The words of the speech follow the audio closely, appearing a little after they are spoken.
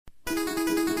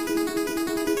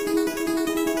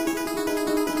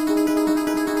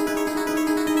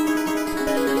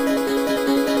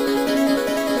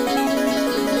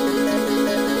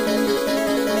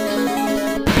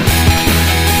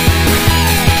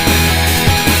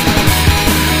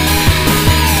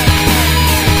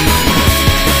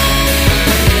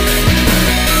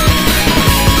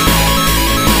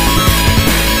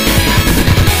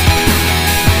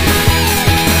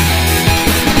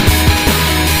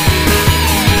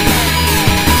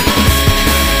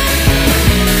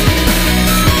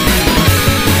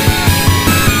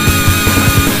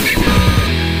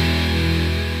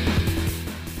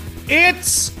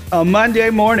A Monday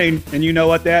morning, and you know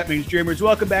what that means, dreamers.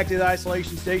 Welcome back to the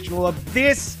Isolation Station. Well,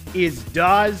 this is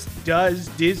Does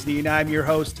Disney, and I'm your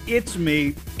host. It's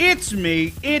me,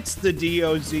 it's the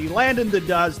DOZ, Landon the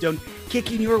Dozdone,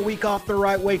 kicking your week off the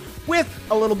right way with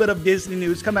a little bit of Disney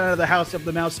news coming out of the House of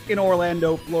the Mouse in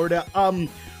Orlando, Florida.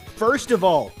 First of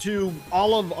all, to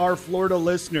all of our Florida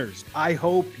listeners, I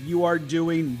hope you are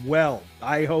doing well.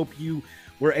 I hope you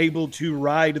were able to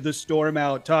ride the storm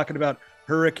out, talking about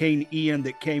Hurricane Ian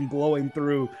that came blowing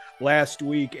through last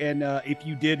week. And if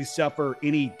you did suffer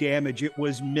any damage, it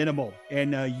was minimal.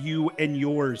 And you and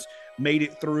yours made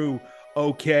it through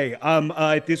okay.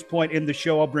 At this point in the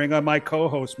show, I'll bring on my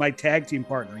co-host, my tag team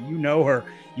partner. You know her.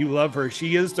 You love her.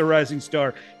 She is the rising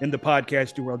star in the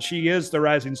podcasting world. She is the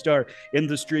rising star in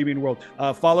the streaming world.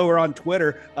 Follow her on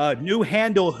Twitter. New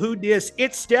handle, Who Dis?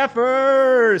 It's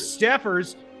Steffers.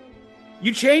 Steffers.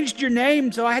 You changed your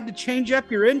name, so I had to change up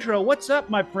your intro. What's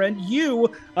up, my friend?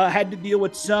 You had to deal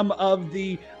with some of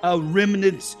the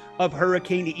remnants of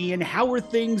Hurricane Ian. How are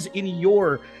things in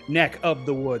your neck of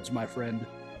the woods, my friend?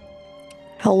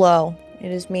 Hello,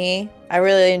 it is me. I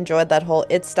really enjoyed that whole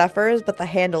It's Steffers, but the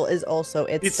handle is also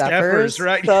It's Steffers,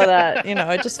 right? So that,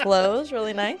 it just flows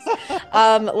really nice.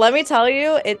 Let me tell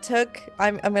you,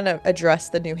 I'm going to address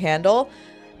the new handle.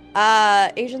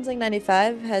 Asian Sling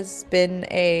 95 has been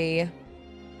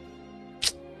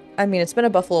it's been a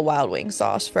Buffalo Wild Wings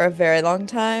sauce for a very long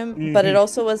time, but it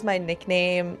also was my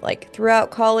nickname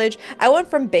throughout college. I went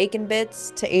from Bacon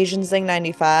Bits to Asian Zing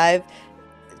 95.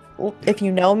 If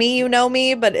you know me, you know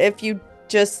me, but if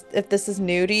this is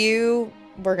new to you,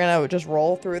 we're gonna just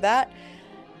roll through that.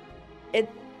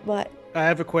 What? I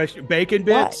have a question. Bacon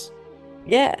Bits?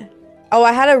 What? Yeah. Oh,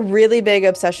 I had a really big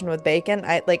obsession with bacon.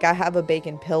 I have a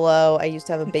bacon pillow. I used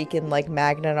to have a bacon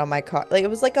magnet on my car. It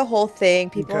was a whole thing.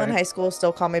 People in high school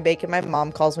still call me bacon. My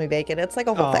mom calls me bacon. It's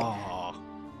a whole thing.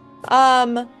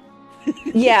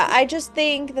 Yeah, I just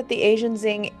think that the Asian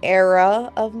Zing era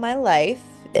of my life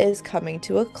is coming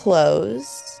to a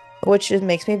close, which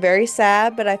makes me very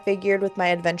sad, but I figured with my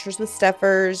adventures with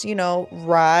Steffers,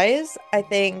 rise, I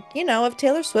think, if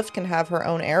Taylor Swift can have her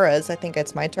own eras, I think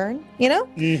it's my turn,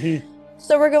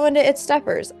 So we're going to It's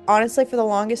Steffers. Honestly, for the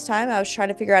longest time, I was trying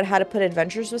to figure out how to put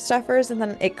adventures with Steffers, and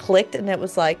then it clicked, and it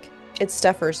was it's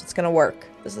Steffers. It's going to work.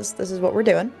 This is what we're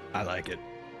doing. I like it.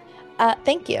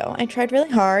 Thank you. I tried really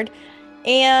hard.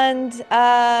 And,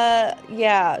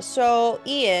 yeah. So,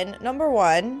 Ian, number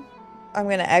one, I'm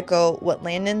going to echo what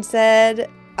Landon said.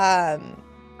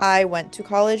 I went to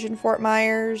college in Fort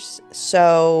Myers,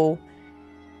 so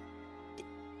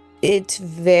it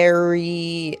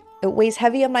weighs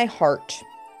heavy on my heart.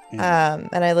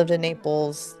 And I lived in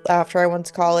Naples after I went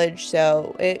to college,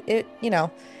 so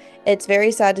it's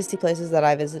very sad to see places that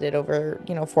I visited over,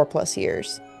 4+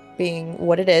 years being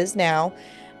what it is now.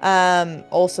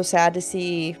 Also sad to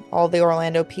see all the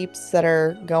Orlando peeps that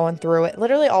are going through it,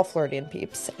 literally all Floridian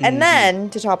peeps. And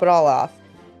then to top it all off,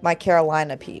 my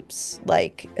Carolina peeps,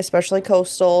 especially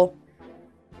coastal.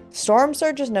 Storm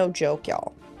surge is no joke,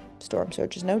 y'all. Storm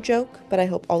surge is no joke, but I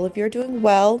hope all of you are doing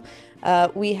well.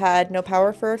 We had no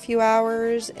power for a few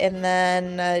hours, and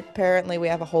then apparently we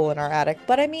have a hole in our attic.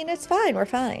 But it's fine. We're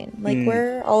fine.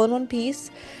 We're all in one piece.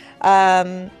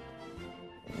 There's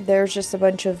just a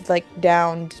bunch of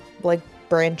downed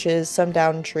branches, some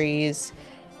downed trees,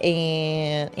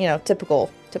 and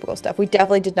typical stuff. We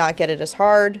definitely did not get it as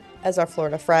hard as our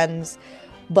Florida friends,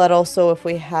 but also if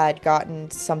we had gotten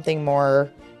something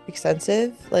more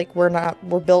extensive,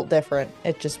 we're built different.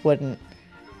 It just wouldn't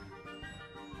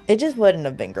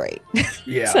have been great.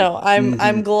 Yeah. So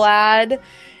I'm glad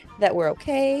that we're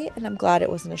okay, and I'm glad it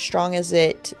wasn't as strong as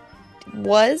it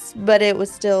was, but it was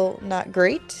still not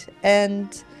great.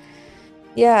 And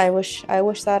yeah, I wish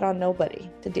that on nobody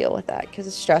to deal with that, because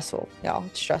it's stressful, y'all.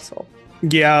 It's stressful.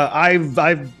 Yeah,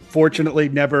 I've fortunately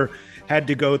never had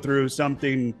to go through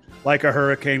something like a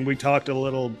hurricane. We talked a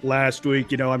little last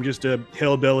week. I'm just a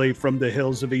hillbilly from the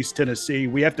hills of East Tennessee.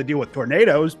 We have to deal with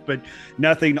tornadoes, but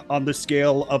nothing on the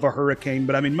scale of a hurricane.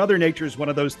 But Mother Nature is one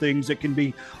of those things that can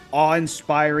be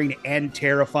awe-inspiring and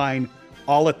terrifying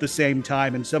all at the same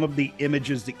time. And some of the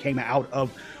images that came out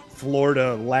of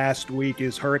Florida last week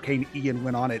is Hurricane Ian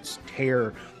went on its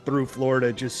tear through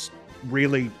Florida, just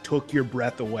really took your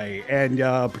breath away. And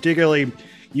particularly,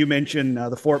 you mentioned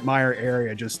the Fort Myers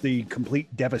area, just the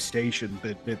complete devastation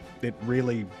that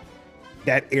really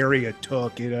that area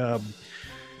took.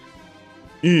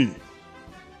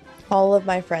 All of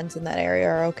my friends in that area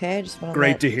are okay. I just want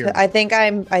Great to hear. I think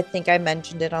I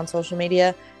mentioned it on social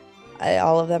media.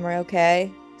 All of them are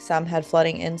okay. Some had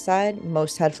flooding inside.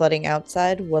 Most had flooding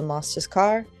outside. One lost his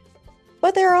car.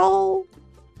 But they're all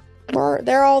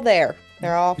they're all there.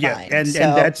 They're all fine. Yeah, and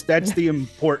that's the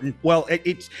important. Well,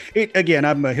 it's again.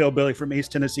 I'm a hillbilly from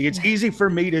East Tennessee. It's easy for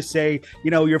me to say,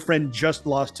 your friend just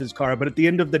lost his car, but at the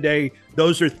end of the day,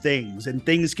 those are things, and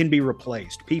things can be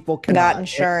replaced. People cannot. Got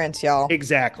insurance, y'all.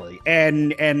 Exactly,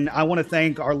 and I want to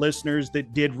thank our listeners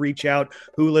that did reach out,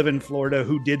 who live in Florida,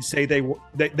 who did say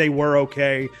they were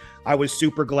okay. I was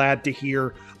super glad to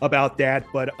hear about that.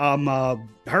 But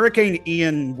Hurricane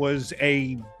Ian was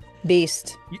a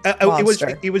beast.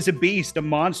 It was a beast, a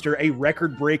monster, a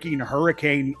record-breaking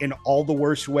hurricane in all the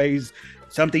worst ways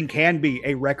something can be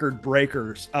a record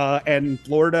breaker. And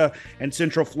Florida and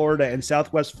Central Florida and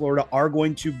Southwest Florida are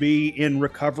going to be in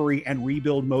recovery and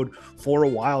rebuild mode for a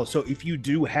while. So if you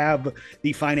do have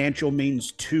the financial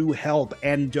means to help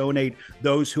and donate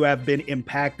those who have been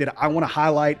impacted, I want to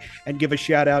highlight and give a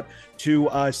shout out to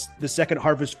the Second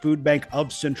Harvest Food Bank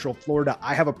of Central Florida.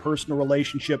 I have a personal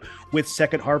relationship with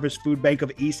Second Harvest Food Bank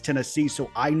of East Tennessee, so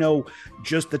I know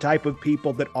just the type of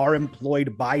people that are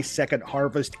employed by Second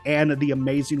Harvest and the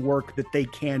amazing work that they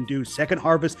can do. Second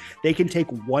Harvest, they can take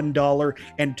 $1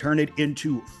 and turn it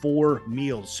into 4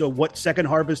 meals. So what Second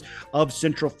Harvest of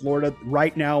Central Florida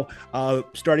right now,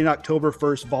 starting October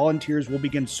 1st, volunteers will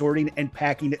begin sorting and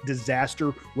packing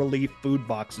disaster relief food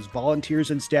boxes.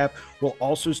 Volunteers and staff will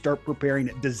also start preparing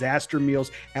disaster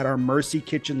meals at our Mercy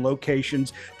Kitchen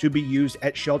locations to be used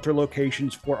at shelter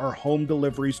locations for our home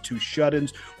deliveries to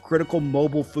shut-ins. Critical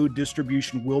mobile food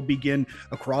distribution will begin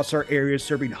across our area,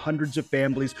 serving hundreds of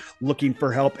families looking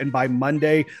for help. And by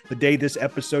Monday, the day this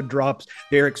episode drops,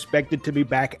 they're expected to be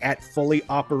back at fully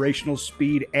operational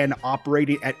speed and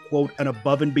operating at, quote, an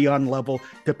above and beyond level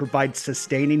to provide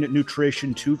sustaining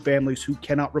nutrition to families who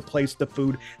cannot replace the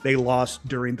food they lost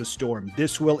during the storm.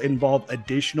 This will involve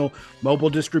additional mobile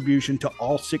distribution to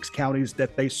all 6 counties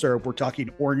that they serve. We're talking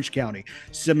Orange County,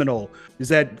 Seminole, is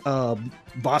that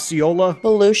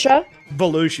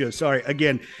Volusia, sorry.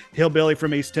 Again, hillbilly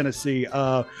from East Tennessee,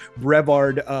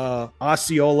 Brevard,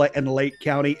 Osceola, and Lake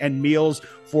County, and meals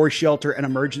for shelter and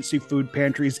emergency food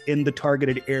pantries in the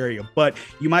targeted area. But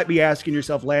you might be asking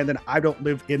yourself, Landon, I don't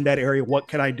live in that area. What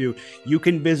can I do? You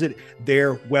can visit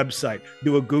their website.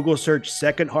 Do a Google search,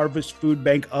 Second Harvest Food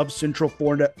Bank of Central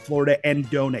Florida, and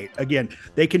donate. Again,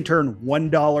 they can turn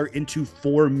 $1 into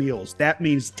 4 meals. That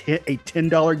means a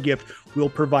 $10 gift will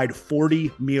provide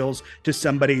 40 meals to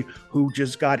somebody who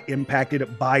just got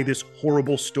impacted by this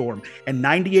horrible storm. And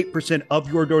 98%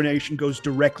 of your donation goes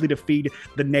directly to feed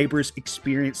the neighbors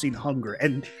experiencing hunger.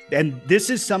 And this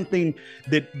is something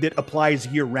that applies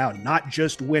year round, not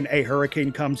just when a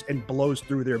hurricane comes and blows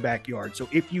through their backyard. So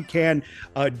if you can,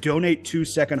 donate to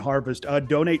Second Harvest,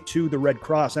 donate to the Red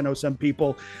Cross. I know some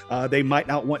people, they might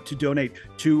not want to donate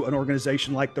to an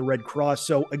organization like the Red Cross.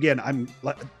 So again,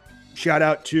 shout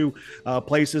out to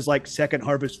places like Second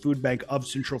Harvest Food Bank of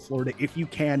Central Florida. If you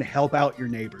can, help out your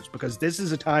neighbors, because this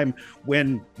is a time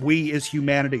when we as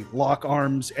humanity lock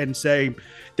arms and say,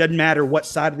 doesn't matter what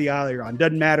side of the aisle you're on,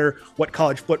 doesn't matter what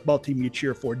college football team you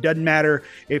cheer for, doesn't matter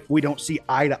if we don't see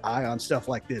eye to eye on stuff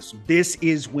like this. This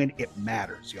is when it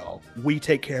matters, y'all. We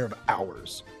take care of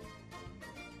ours.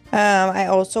 I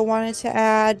also wanted to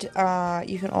add,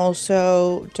 you can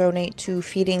also donate to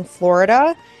Feeding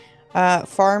Florida,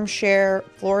 Farm Share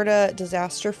Florida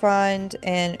Disaster Fund,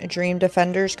 and Dream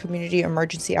Defenders Community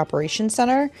Emergency Operations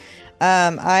Center.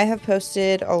 I have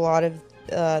posted a lot of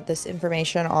this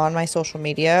information on my social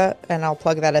media, and I'll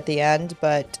plug that at the end.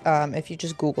 But if you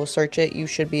just Google search it, you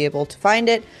should be able to find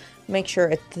it. Make sure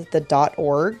it's the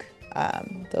 .org.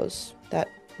 That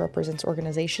represents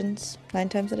organizations 9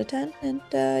 times out of 10, and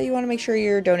you want to make sure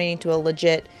you're donating to a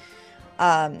legit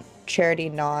charity,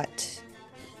 not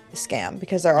scam,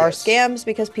 because there are scams,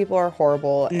 because people are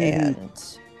horrible, and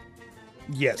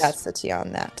that's the tea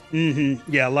on that.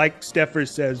 Yeah, like Steffer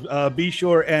says, be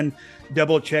sure and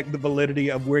double check the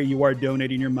validity of where you are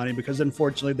donating your money, because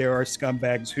unfortunately there are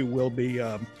scumbags who will be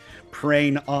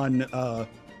preying on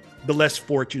the less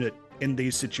fortunate in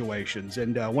these situations.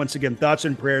 And once again, thoughts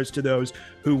and prayers to those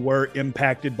who were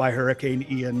impacted by Hurricane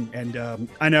Ian. And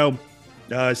I know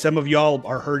some of y'all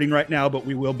are hurting right now, but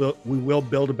we will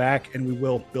build back, and we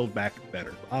will build back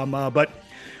better. But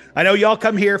I know y'all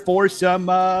come here for some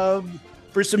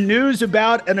news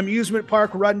about an amusement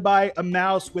park run by a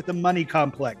mouse with a money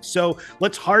complex. So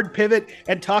let's hard pivot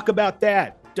and talk about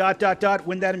that. ...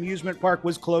 When that amusement park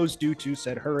was closed due to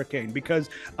said hurricane, because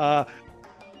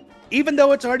even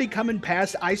though it's already come and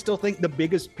passed, I still think the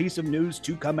biggest piece of news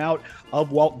to come out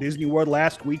of Walt Disney World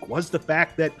last week was the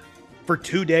fact that for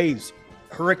 2 days,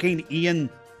 Hurricane Ian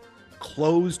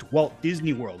closed Walt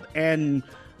Disney World. And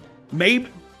maybe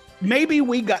maybe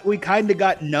we kind of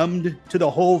got numbed to the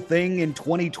whole thing in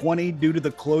 2020 due to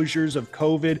the closures of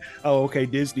COVID. Oh, okay,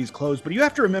 Disney's closed. But you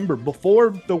have to remember,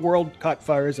 before the world caught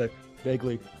fire, as I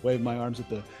vaguely wave my arms at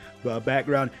the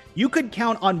background, you could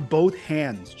count on both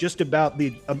hands just about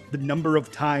the number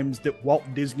of times that Walt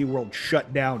Disney World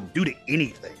shut down due to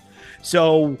anything.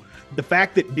 So the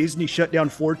fact that Disney shut down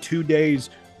for 2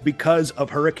 days because of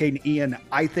Hurricane Ian,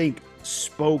 I think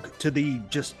spoke to the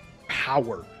just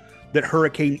power that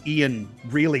Hurricane Ian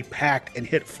really packed and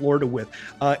hit Florida with.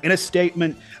 In a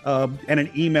statement and an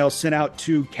email sent out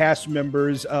to cast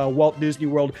members, Walt Disney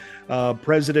World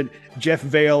President Jeff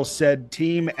Vail said,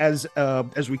 "Team, as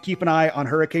we keep an eye on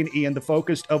Hurricane Ian, the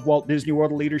focus of Walt Disney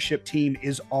World leadership team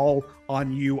is all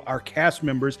on you, our cast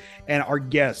members, and our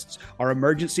guests. Our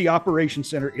emergency operations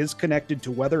center is connected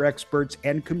to weather experts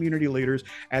and community leaders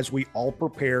as we all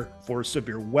prepare for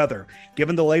severe weather.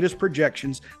 Given the latest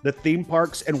projections, the theme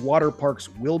parks and water parks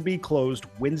will be closed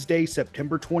Wednesday,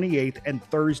 September 28th and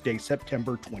Thursday,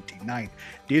 September 29th.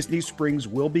 Disney Springs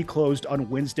will be closed on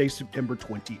Wednesday, September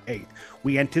 28th.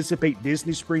 We anticipate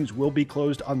Disney Springs will be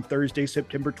closed on Thursday,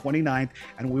 September 29th,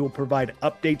 and we will provide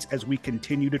updates as we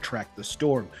continue to track the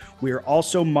storm. We are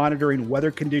also monitoring weather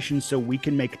conditions so we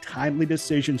can make timely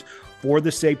decisions for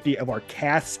the safety of our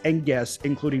casts and guests,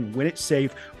 including when it's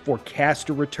safe for casts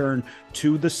to return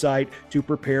to the site to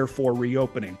prepare for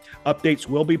reopening. Updates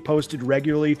will be posted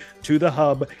regularly to the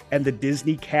hub and the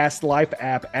Disney Cast Life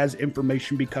app as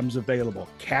information becomes available.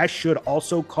 Casts should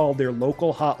also call their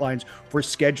local hotlines for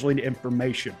scheduling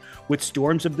information. With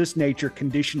storms of this nature,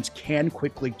 conditions can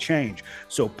quickly change,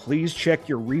 so please check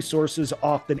your resources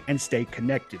often and stay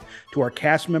connected. To our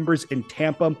cast members in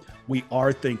Tampa, we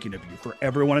are thinking of you. For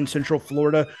everyone in Central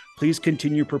Florida, please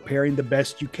continue preparing the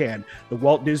best you can. The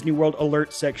Walt Disney World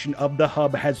Alert section of the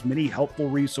hub has many helpful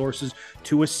resources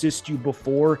to assist you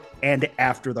before and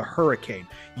after the hurricane.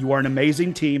 You are an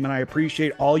amazing team, and I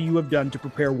appreciate all you have done to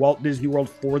prepare Walt Disney World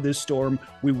for this storm.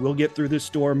 We will get through this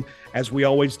storm, as we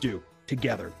always do,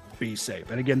 together. Be safe."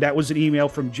 And again, that was an email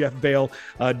from Jeff Vail,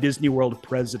 Disney World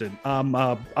president.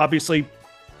 Obviously,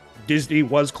 Disney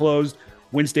was closed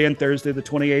Wednesday and Thursday, the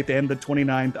 28th and the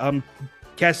 29th.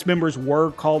 Cast members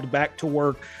were called back to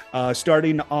work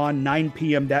starting on 9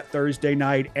 p.m. that Thursday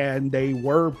night, and they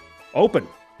were open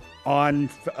on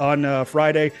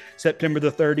Friday, September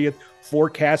the 30th,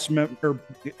 for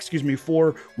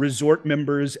resort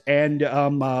members and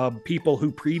people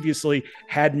who previously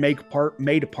had made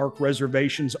park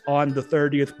reservations on the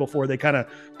 30th before they kind of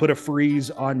put a freeze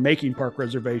on making park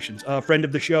reservations. A friend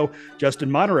of the show,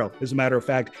 Justin Monroe, as a matter of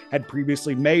fact, had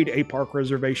previously made a park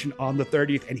reservation on the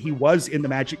 30th, and he was in the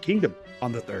Magic Kingdom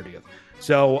on the 30th.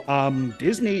 So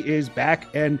Disney is back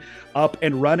and up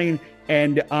and running.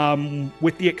 And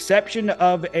with the exception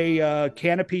of a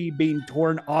canopy being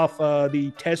torn off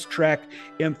the test track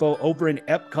info over in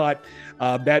Epcot,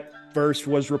 that first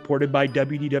was reported by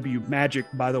WDW Magic,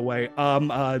 by the way.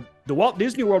 The Walt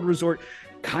Disney World Resort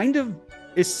kind of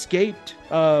escaped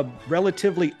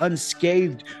relatively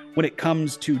unscathed when it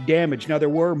comes to damage. Now, there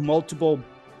were multiple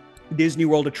Disney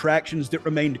World attractions that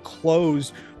remained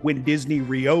closed when Disney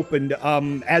reopened.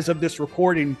 As of this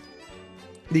recording,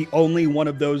 the only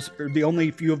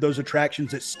few of those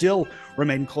attractions that still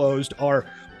remain closed are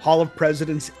Hall of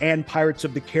Presidents and Pirates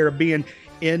of the Caribbean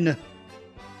in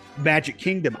Magic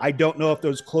Kingdom. I don't know if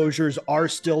those closures are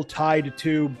still tied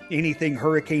to anything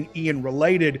Hurricane Ian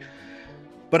related,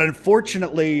 but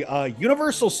unfortunately,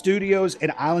 Universal Studios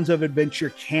and Islands of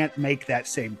Adventure can't make that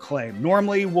same claim.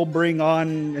 Normally, we'll bring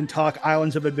on and talk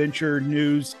Islands of Adventure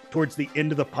news towards the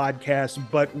end of the podcast,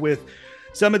 but with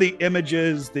some of the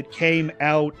images that came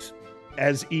out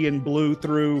as Ian blew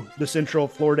through the Central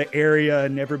Florida area,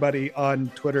 and everybody on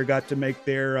Twitter got to make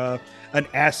their an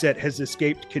asset has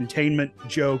escaped containment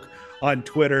joke on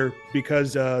Twitter,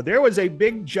 because there was a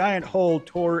big giant hole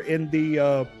tore in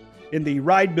the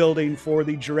ride building for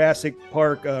the Jurassic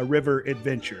Park River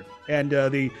Adventure. And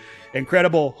the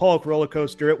Incredible Hulk roller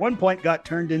coaster at one point got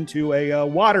turned into a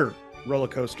water roller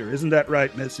coaster. Isn't that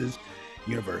right, Mrs.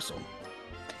 Universal?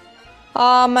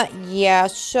 Yeah,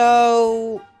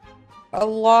 so a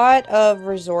lot of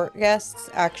resort guests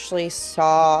actually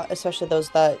saw, especially those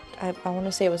that I want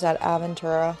to say it was at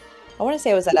Aventura.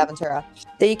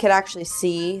 That you could actually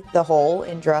see the hole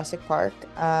in Jurassic Park.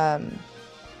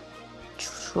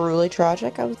 Truly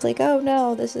tragic. I was like, oh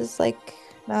no, this is like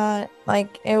not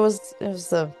like it was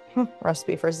the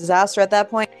recipe for disaster at that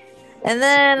point. And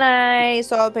then I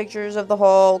saw pictures of the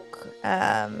Hulk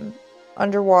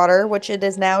underwater, which it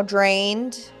is now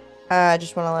drained. I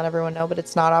just want to let everyone know, but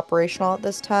it's not operational at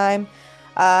this time.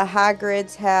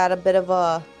 Hagrid's had a bit of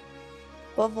a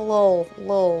of a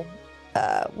little,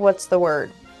 what's the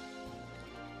word?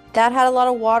 That had a lot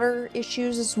of water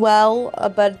issues as well,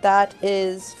 but that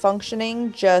is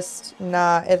functioning, just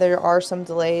not, there are some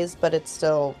delays, but it's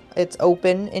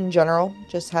open in general,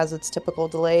 just has its typical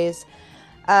delays.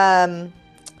 Um,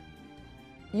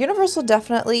 Universal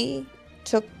definitely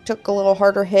took a little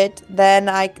harder hit than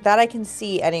I can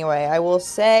see anyway. I will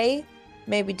say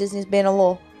maybe Disney's being a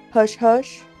little hush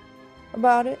hush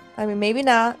about it. I mean, maybe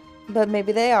not, but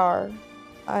maybe they are.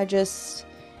 It's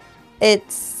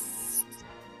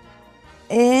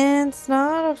it's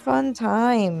not a fun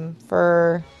time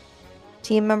for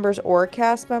team members or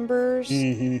cast members.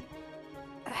 Mm-hmm.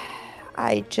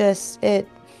 It just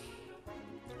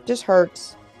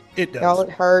hurts. It does. Y'all, it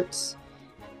hurts.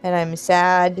 And I'm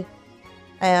sad.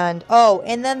 And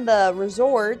then the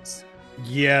resorts.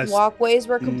 Yes. Walkways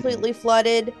were completely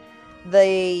flooded.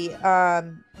 The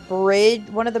bridge,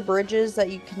 one of the bridges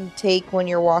that you can take when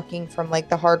you're walking from like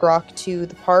the Hard Rock to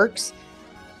the parks.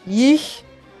 Yeesh.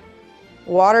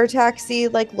 Water taxi,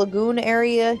 like lagoon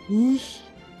area. Yeesh.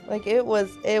 Like it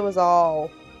was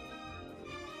all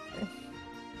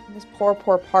this poor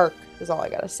park is all I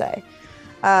gotta say.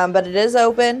 But it is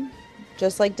open,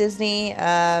 just like Disney.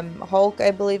 Hulk, I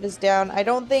believe, is down. I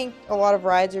don't think a lot of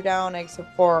rides are down,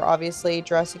 except for obviously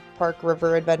Jurassic Park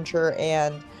River Adventure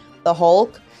and the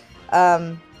Hulk.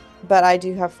 But I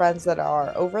do have friends that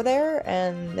are over there,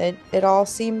 and it all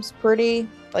seems pretty,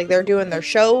 like they're doing their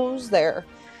shows, they're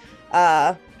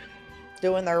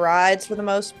doing their rides for the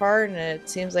most part, and it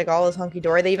seems like all is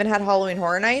hunky-dory. They even had Halloween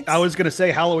Horror Nights. I was gonna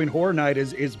say Halloween Horror Night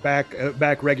is back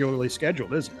regularly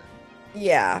scheduled, isn't it?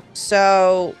 Yeah,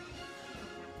 so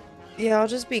yeah, I'll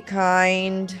just be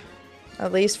kind,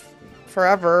 at least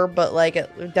forever, but like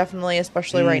definitely,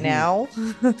 especially right now.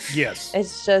 Yes.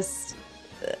 It's just,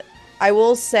 I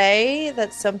will say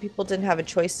that some people didn't have a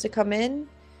choice to come in,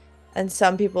 and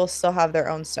some people still have their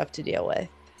own stuff to deal with,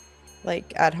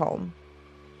 like at home.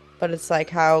 But it's like,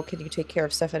 how can you take care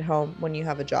of stuff at home when you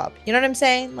have a job? You know what I'm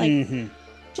saying? Like,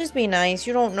 just be nice.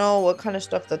 You don't know what kind of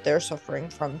stuff that they're suffering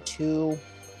from too.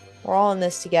 We're all in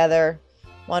this together,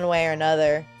 one way or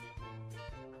another.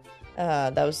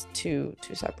 That was two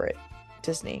separate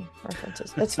Disney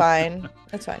references. It's fine.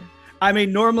 It's fine. I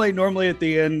mean, normally at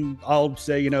the end, I'll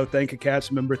say, thank a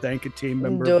cast member, thank a team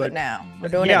member. Do it now. We're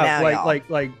doing it now,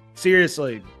 like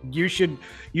seriously, you should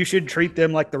treat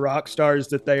them like the rock stars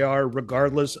that they are,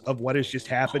 regardless of what has just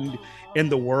happened in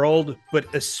the world, but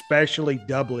especially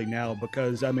doubly now,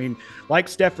 because I mean, like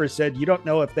Stepher said, you don't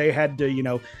know if they had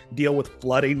to, deal with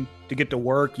flooding to get to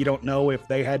work. You don't know if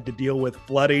they had to deal with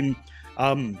flooding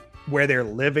where they're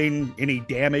living, any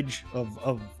damage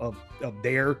of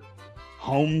their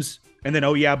homes. And then,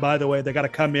 oh yeah, by the way, they got to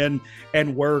come in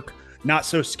and work Not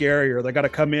So Scary, or they got to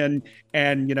come in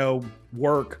and,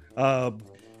 work. I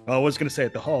was going to say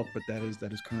at the Hulk, but that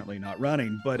is currently not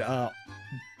running. But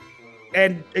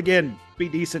and again, be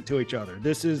decent to each other.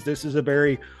 This is a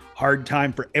very hard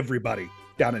time for everybody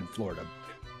down in Florida.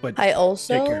 But I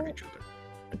also take care of each other.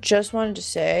 Just wanted to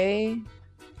say,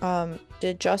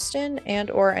 did Justin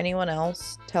and or anyone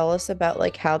else tell us about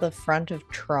like how the front of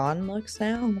Tron looks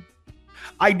now?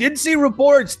 I did see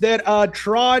reports that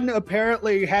Tron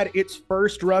apparently had its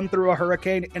first run through a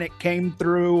hurricane, and it came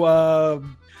through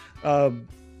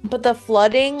but the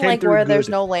flooding, like where there's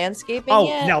no landscaping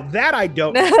yet? Now that I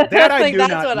don't know. That I do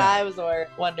not know. That's what I was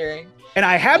wondering. And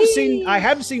I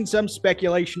have seen some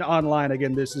speculation online.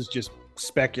 Again, this is just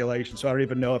speculation, so I don't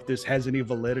even know if this has any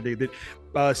validity, that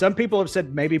some people have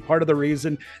said maybe part of the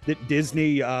reason that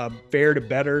Disney fared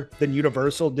better than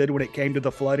Universal did when it came to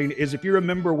the flooding is, if you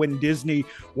remember when Disney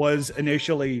was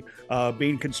initially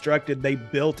being constructed, they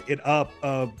built it up.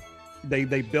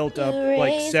 They built up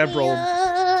like several.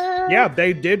 Yeah,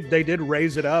 they did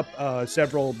raise it up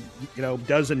several,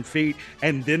 dozen feet,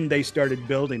 and then they started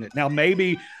building it. Now,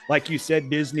 maybe, like you said,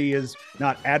 Disney has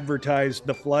not advertised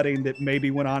the flooding that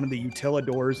maybe went on in the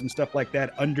utilidors and stuff like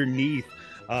that underneath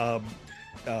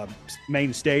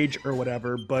main stage or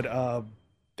whatever. But I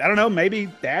don't know, maybe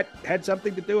that had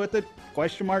something to do with it.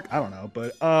 Question mark? I don't know,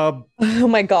 but oh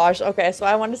my gosh. Okay, so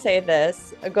I want to say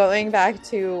this. Going back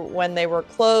to when they were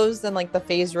closed and like the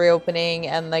phase reopening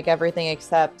and like everything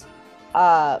except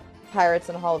Pirates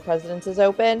and Hall of Presidents is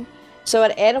open. So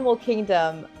at Animal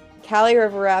Kingdom, Cali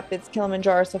River Rapids,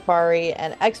 Kilimanjaro Safari,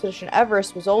 and Expedition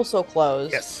Everest was also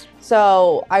closed. Yes.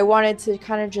 So I wanted to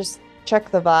kind of just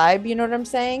check the vibe, you know what I'm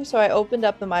saying? So I opened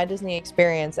up the My Disney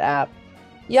Experience app.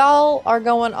 Y'all are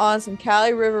going on some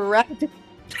Cali River Rapids.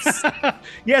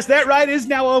 Yes, that ride is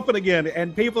now open again,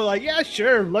 and people are like, "Yeah,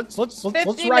 sure, let's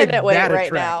ride that right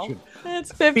attraction." Now.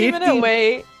 It's 50-minute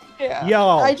wait. Yeah,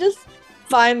 y'all. I just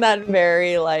find that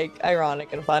very like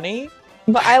ironic and funny.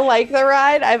 But I like the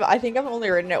ride. I think I've only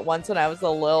ridden it once when I was a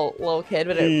little kid,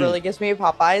 but it really gives me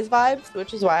Popeyes vibes,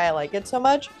 which is why I like it so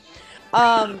much.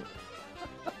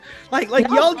 Like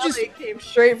y'all just came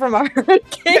straight from our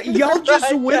hurricane. Y'all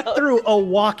just went through a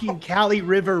walking Cali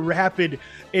River Rapid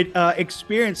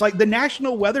experience. Like the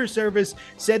National Weather Service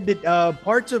said that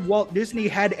parts of Walt Disney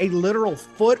had a literal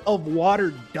foot of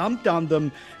water dumped on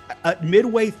them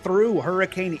midway through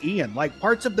Hurricane Ian. Like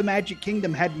parts of the Magic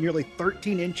Kingdom had nearly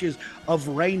 13 inches of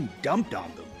rain dumped on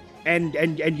them. And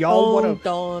y'all want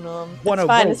to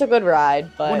fine. It's a good ride,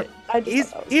 but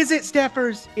is it,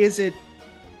 Steffers? Is it?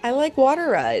 I like water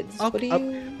rides. What do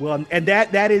you? Well, and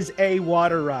that is a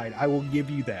water ride. I will give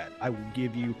you that. I will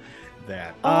give you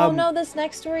that. Oh no, this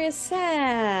next story is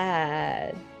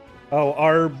sad.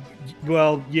 Oh,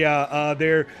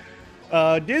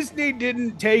 Disney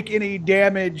didn't take any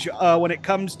damage when it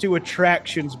comes to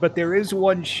attractions, but there is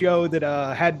one show that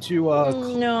had to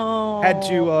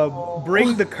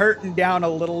bring the curtain down a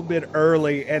little bit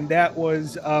early, and that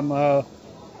was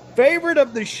favorite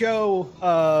of the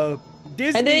show.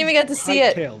 Disney I didn't even get to see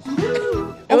it. It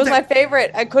was my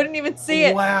favorite. I couldn't even see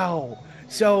it. Wow.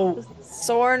 So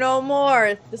Soar No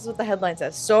More. This is what the headline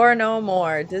says. Soar No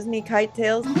More. Disney Kite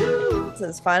Tales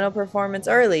says final performance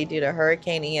early due to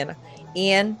Hurricane Ian.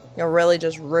 Ian, you're really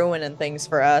just ruining things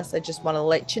for us. I just want to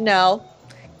let you know,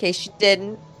 in case you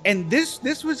didn't. And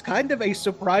this was kind of a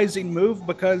surprising move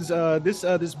because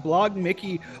this Blog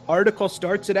Mickey article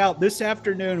starts it out this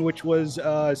afternoon, which was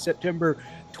September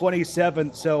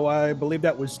 27th. So I believe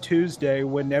that was Tuesday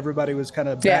when everybody was kind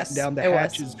of batting down the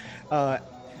hatches.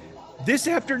 This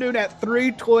afternoon at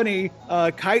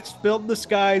 3:20, kites filled the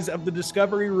skies of the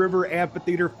Discovery River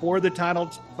Amphitheater for the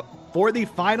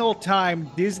final time.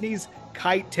 Disney's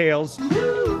Kite Tales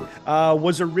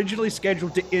was originally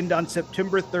scheduled to end on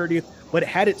September 30th, but it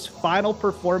had its final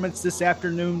performance this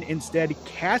afternoon instead.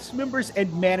 Cast members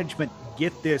and management,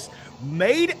 get this,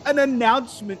 made an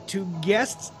announcement to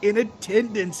guests in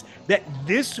attendance that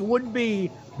this would be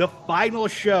the final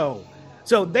show.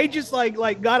 So they just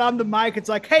like got on the mic. It's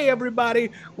like, hey,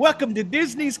 everybody, welcome to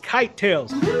Disney's Kite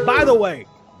Tales. By the way,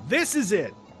 this is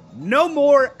it. No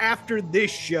more after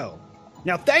this show.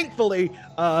 Now, thankfully,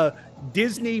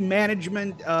 Disney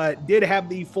management did have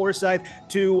the foresight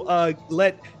to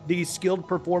let these skilled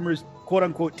performers, quote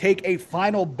unquote, take a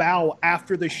final bow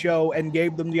after the show and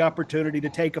gave them the opportunity to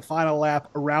take a final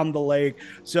lap around the lake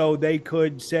so they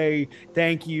could say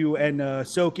thank you and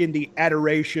soak in the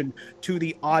adoration to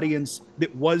the audience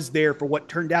that was there for what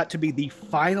turned out to be the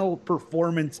final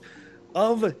performance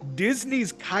of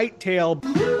Disney's Kite Tale.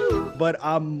 But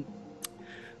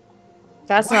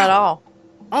that's not all.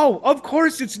 Oh, of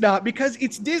course it's not, because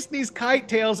it's Disney's Kite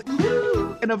Tales,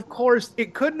 and of course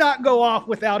it could not go off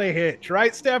without a hitch,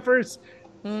 right, Steffers?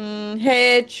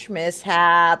 Hitch,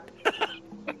 mishap.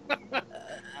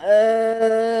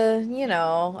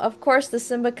 Of course the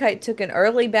Simba kite took an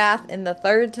early bath in the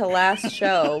third to last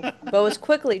show, but was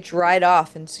quickly dried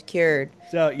off and secured.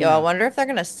 So, I wonder if they're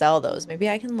gonna sell those. Maybe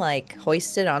I can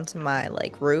hoist it onto my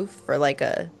roof for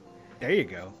a. There you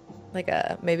go.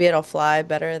 Maybe it'll fly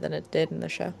better than it did in the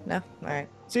show. No? All right.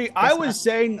 See, I was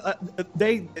saying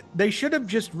they should have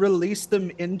just released them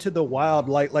into the wild,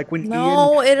 like when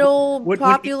Ian... it'll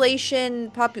population.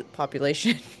 Steffers,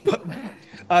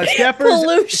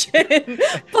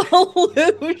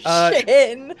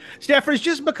 pollution. Steffers,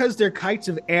 just because they're kites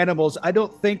of animals, I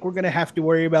don't think we're gonna have to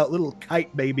worry about little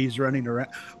kite babies running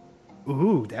around.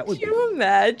 Ooh, that would. Can you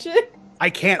imagine? I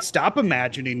can't stop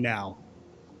imagining now.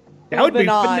 That would be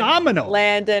phenomenal.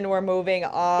 Landon, we're moving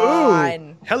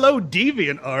on. Ooh, hello,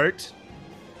 DeviantArt.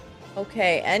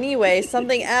 Okay, anyway,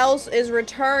 something else is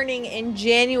returning in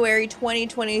January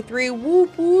 2023.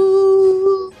 Whoop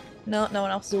whoop. No one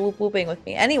else is whoop whooping with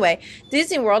me. Anyway,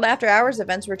 Disney World After Hours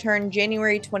events return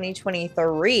January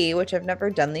 2023, which I've never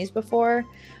done these before.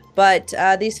 But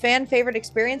these fan favorite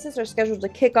experiences are scheduled to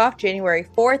kick off January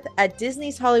 4th at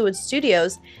Disney's Hollywood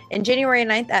Studios and January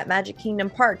 9th at Magic Kingdom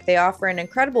Park. They offer an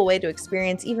incredible way to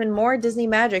experience even more Disney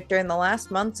magic during the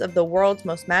last months of the world's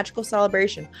most magical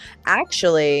celebration.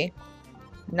 Actually,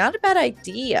 not a bad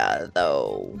idea,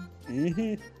 though.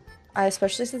 Mm-hmm.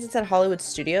 Especially since it's at Hollywood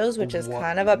Studios, which is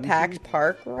kind of a packed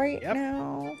park right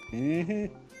now.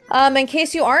 Mm-hmm. In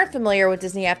case you aren't familiar with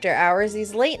Disney After Hours,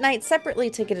 these late-night separately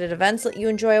ticketed events let you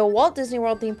enjoy a Walt Disney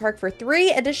World theme park for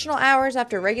 3 additional hours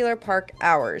after regular park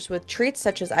hours, with treats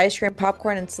such as ice cream,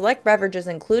 popcorn, and select beverages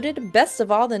included. Best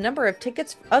of all, the number of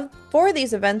tickets for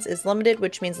these events is limited,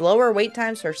 which means lower wait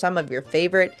times for some of your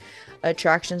favorite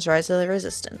attractions. Rise of the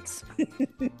Resistance.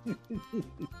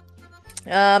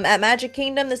 At Magic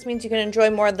Kingdom, this means you can enjoy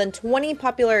more than 20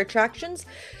 popular attractions,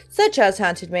 such as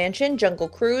Haunted Mansion, Jungle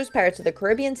Cruise, Pirates of the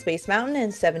Caribbean, Space Mountain,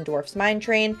 and Seven Dwarfs Mine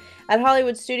Train. At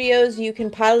Hollywood Studios, you can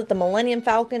pilot the Millennium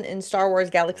Falcon in Star Wars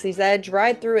Galaxy's Edge,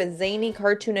 ride through a zany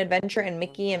cartoon adventure in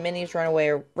Mickey and Minnie's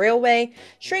Runaway Railway,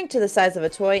 shrink to the size of a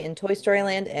toy in Toy Story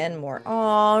Land, and more.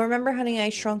 Oh, remember Honey, I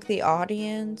Shrunk the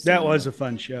Audience? That was a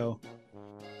fun show.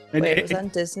 And wait, was that on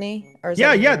Disney? Or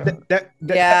yeah,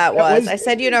 it was. I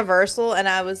said Universal, and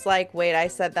I was like, wait, I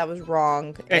said that was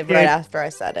wrong right after I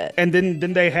said it. And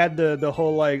then they had the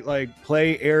whole like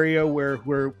play area where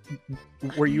you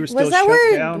were still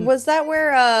shut down. Was that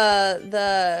where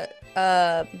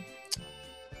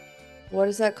what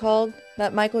is that called?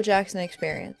 That Michael Jackson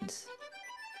Experience.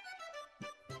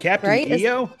 Captain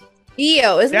EO?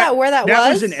 EO, isn't that where that was?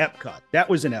 That was in Epcot. That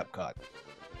was in Epcot.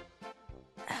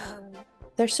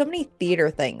 There's so many theater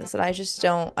things that I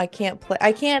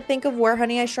can't think of where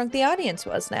Honey, I Shrunk the Audience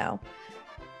was now.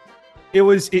 It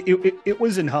was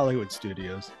in Hollywood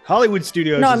Studios. Hollywood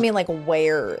Studios. No, I mean like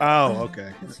where. Oh,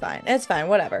 okay. It's fine.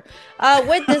 Whatever.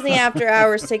 With Disney After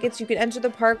Hours tickets, you can enter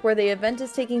the park where the event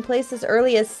is taking place as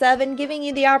early as 7, giving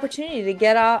you the opportunity to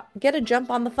get a jump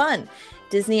on the fun.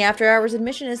 Disney After Hours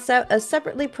admission is a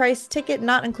separately priced ticket,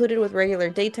 not included with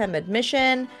regular daytime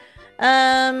admission.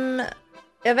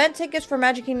 Event tickets for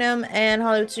Magic Kingdom and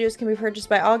Hollywood Studios can be purchased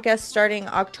by all guests starting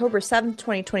October 7th,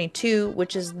 2022,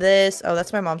 which is this. Oh,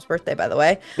 that's my mom's birthday, by the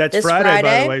way. That's Friday,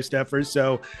 by the way, Steffers.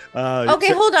 So,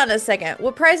 okay, hold on a second.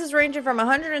 With prices ranging from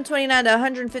 $129 to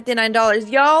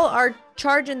 $159, y'all are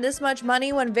charging this much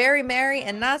money when Very Merry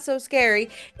and Not So Scary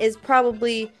is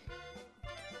probably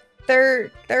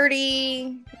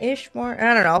 30-ish more,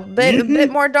 I don't know, a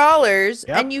bit more dollars,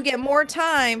 and you get more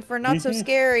time for Not So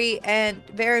Scary and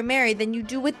Very Merry than you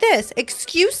do with this.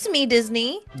 Excuse me,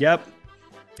 Disney. Yep.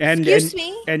 And excuse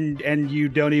me. And you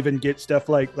don't even get stuff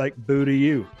like Boo to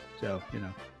You. So, you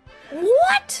know.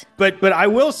 What? But I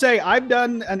will say I've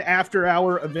done an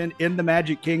after-hour event in the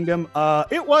Magic Kingdom.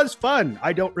 It was fun.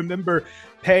 I don't remember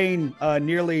paying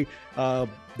nearly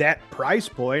that price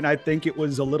point. I think it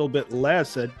was a little bit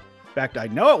less. In fact, I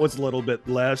know it was a little bit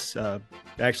less,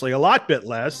 actually a lot bit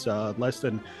less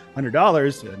than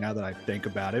 $100 now that I think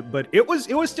about it. But it was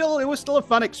still a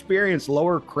fun experience,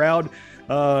 lower crowd.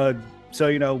 So,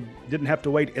 you know, didn't have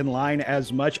to wait in line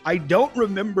as much. I don't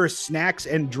remember snacks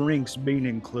and drinks being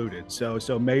included. So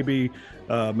maybe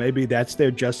that's their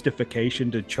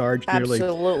justification to charge nearly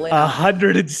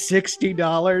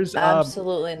 $160.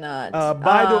 Absolutely not.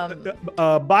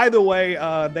 By the way,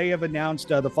 they have announced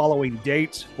the following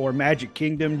dates for Magic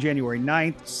Kingdom: January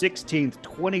 9th, 16th,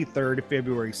 23rd,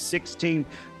 February 16th,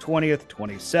 20th,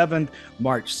 27th,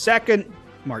 March 2nd,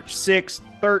 March 6th,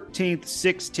 13th,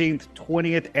 16th,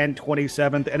 20th, and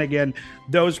 27th. And again,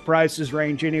 those prices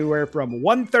range anywhere from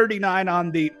 $139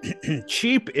 on the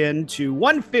cheap end to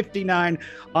 $159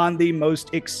 on the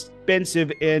most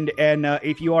expensive end. And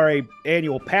if you are a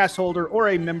annual pass holder or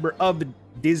a member of the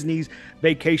Disney's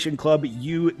Vacation Club,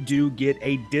 you do get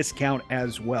a discount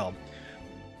as well.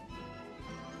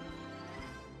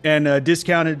 And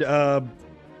discounted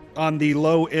on the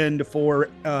low end for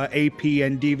AP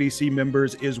and DVC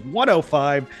members is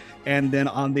 $105, and then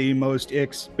on the most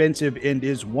expensive end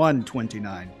is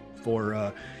 $129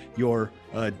 for your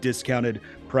discounted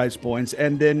price points.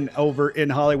 And then over in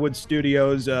Hollywood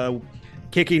Studios,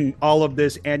 kicking all of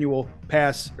this annual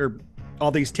pass or all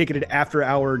these ticketed after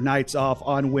hour nights off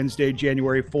on Wednesday,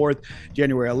 January 4th,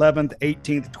 January 11th,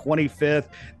 18th, 25th,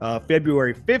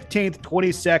 February 15th,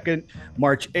 22nd,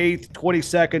 March 8th,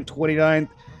 22nd, 29th,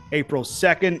 April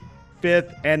 2nd,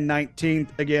 5th, and 19th.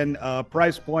 Again,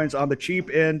 price points on the cheap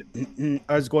end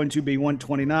is going to be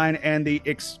 $129, and the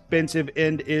expensive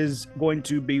end is going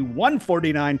to be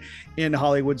 $149 in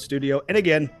Hollywood Studio. And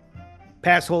again,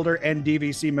 pass holder and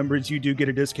DVC members, you do get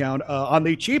a discount. On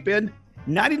the cheap end,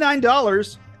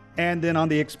 $99, and then on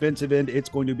the expensive end, it's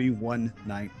going to be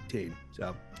 $119.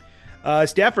 So,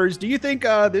 Steffers, do you think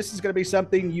this is going to be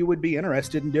something you would be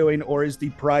interested in doing, or is the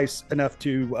price enough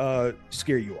to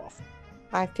scare you off?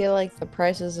 I feel like the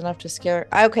price is enough to scare.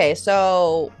 Okay,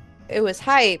 so it was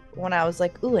hype when I was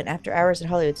like, ooh, and after hours at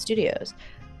Hollywood Studios.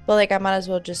 But like, I might as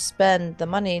well just spend the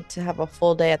money to have a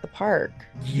full day at the park.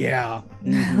 Yeah.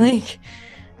 Like,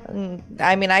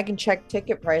 I mean, I can check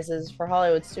ticket prices for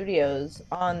Hollywood Studios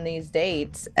on these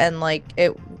dates, and like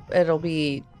it'll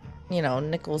be, you know,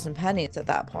 nickels and pennies at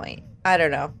that point. I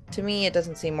don't know. To me, it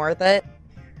doesn't seem worth it.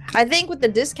 I think with the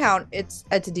discount, it's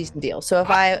a decent deal. So if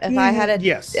I had a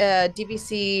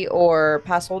DVC or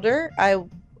pass holder,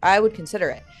 I would consider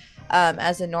it.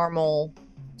 As a normal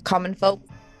common folk,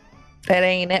 that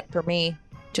ain't it for me.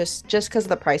 just because of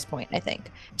the price point. I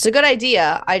think it's a good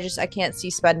idea. I can't see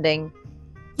spending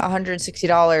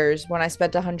 $160 when I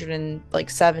spent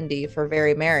 $170 for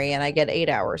Very Merry and I get 8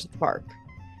 hours at the park.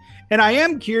 And I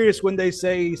am curious when they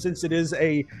say, since it is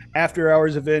a after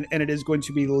hours event and it is going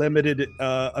to be limited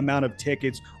amount of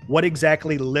tickets, what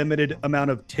exactly limited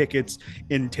amount of tickets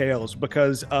entails?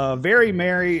 Because Very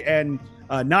Merry and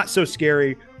Not So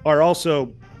Scary are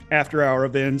also after hour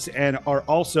events and are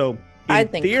also, I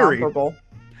think, theory, comparable.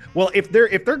 Well, if they're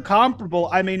comparable,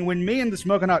 I mean, when me and the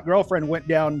Smoking Hot Girlfriend went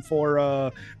down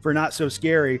for Not So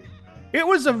Scary, it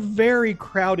was a very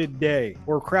crowded day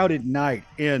or crowded night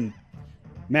in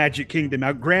Magic Kingdom.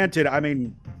 Now, granted, I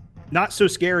mean, Not So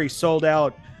Scary sold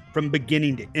out from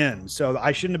beginning to end, so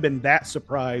I shouldn't have been that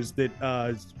surprised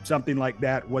that something like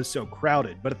that was so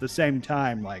crowded. But at the same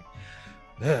time, like,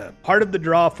 part of the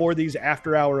draw for these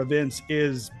after-hour events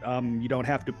is you don't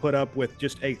have to put up with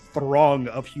just a throng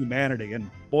of humanity,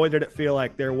 and boy, did it feel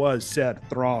like there was said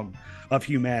throng of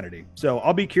humanity. So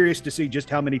I'll be curious to see just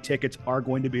how many tickets are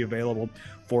going to be available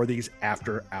for these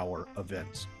after-hour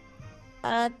events.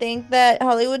 I think that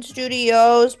Hollywood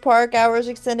Studios park hours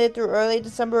extended through early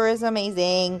December is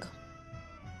amazing.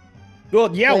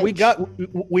 Well, yeah, we got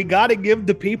to give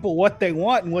the people what they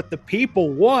want, and what the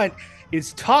people want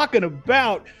is talking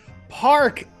about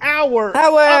park hours.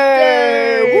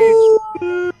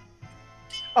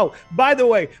 Oh, by the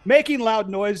way, making loud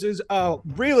noises,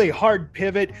 really hard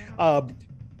pivot.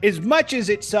 As much as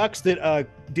it sucks that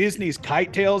Disney's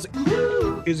Kite Tales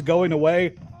is going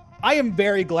away, I am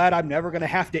very glad I'm never going to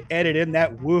have to edit in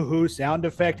that woohoo sound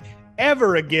effect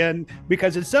ever again,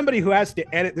 because as somebody who has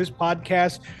to edit this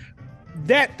podcast,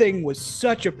 that thing was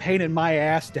such a pain in my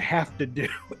ass to have to do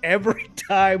every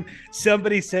time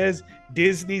somebody says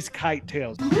Disney's Kite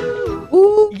Tales.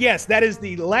 Ooh. Yes, that is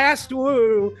the last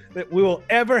woo that we will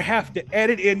ever have to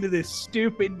edit into this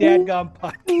stupid dadgum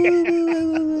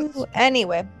podcast.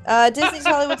 Anyway, Disney's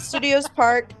Hollywood Studios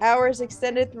park hours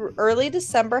extended through early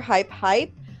December.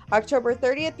 Hype. October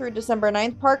 30th through December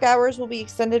 9th, park hours will be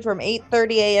extended from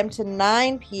 8:30 a.m. to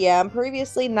 9 p.m.,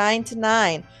 previously 9 to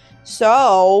 9.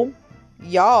 So,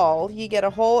 y'all, you get a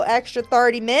whole extra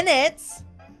 30 minutes.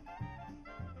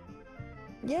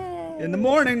 Yay. In the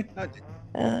morning.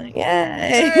 Yay.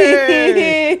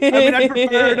 Hey. I mean, I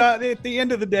prefer it at the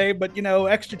end of the day, but, you know,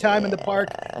 extra time in the park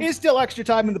is still extra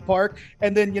time in the park.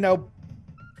 And then, you know,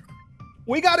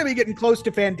 we got to be getting close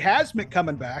to Fantasmic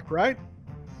coming back, right?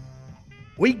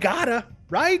 We gotta,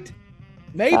 right?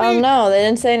 Maybe. I don't know. They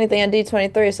didn't say anything on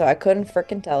D23, so I couldn't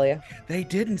frickin' tell you. They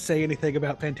didn't say anything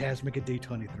about Fantasmic at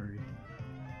D23.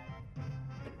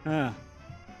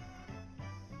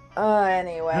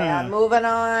 Anyway, moving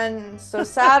on. So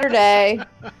Saturday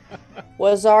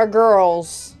was our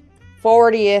girls'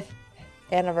 40th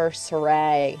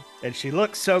anniversary. And she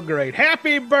looks so great.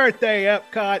 Happy birthday,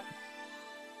 Epcot.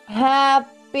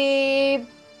 Happy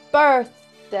birthday.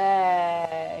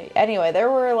 Anyway, there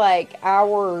were like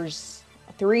hours,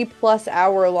 3+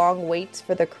 hour long waits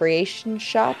for the Creation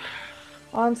Shop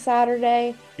on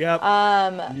Saturday. Yep.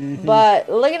 But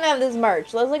looking at this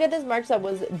merch, let's look at this merch that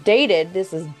was dated.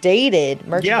 This is dated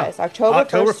merchandise. Yeah.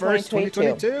 October 1st,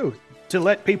 2022. To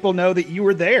let people know that you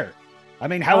were there. I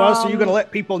mean, how else are you going to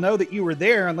let people know that you were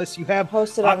there unless you have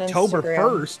posted October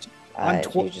 1st?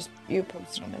 You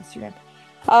posted on Instagram.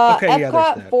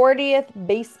 Epcot 40th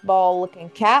baseball looking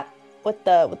cap with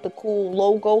the cool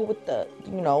logo with the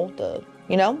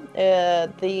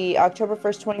the October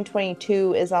 1st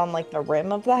 2022 is on like the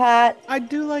rim of the hat. I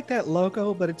do like that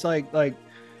logo, but it's like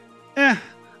I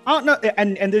don't know.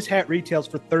 And this hat retails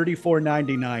for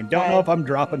 $34.99. Don't know if I'm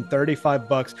dropping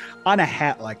 $35 on a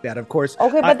hat like that. Of course.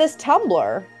 Okay, but this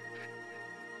tumbler.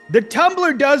 The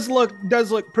tumbler does look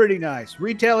pretty nice.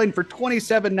 Retailing for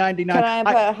 $27.99. Can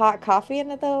I put hot coffee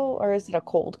in it though, or is it a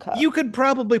cold cup? You could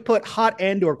probably put hot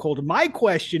and or cold. My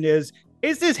question is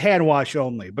this hand wash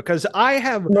only? Because I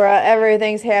have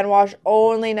everything's hand wash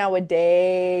only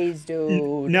nowadays,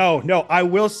 dude. No. I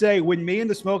will say when me and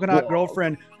the Smoking Hot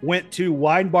Girlfriend went to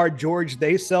Wine Bar George,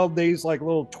 they sell these like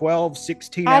little 12,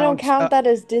 16 ounce. I don't count that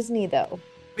as Disney though.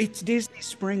 It's Disney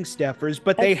Spring Steffers,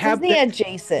 but they have Disney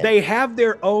adjacent. They have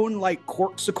their own like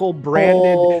Corkcicle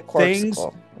branded things.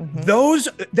 Mm-hmm. Those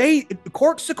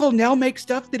Corkcicle now make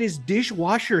stuff that is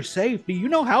dishwasher safe. Do you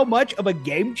know how much of a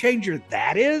game changer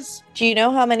that is? Do you know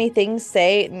how many things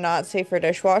say not safe for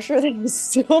dishwasher that you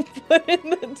still put in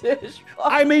the dishwasher?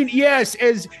 I mean, yes,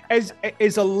 as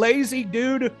a lazy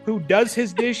dude who does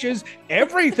his dishes,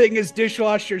 everything is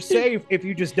dishwasher safe if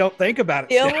you just don't think about it.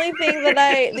 The only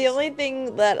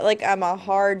thing that like I'm a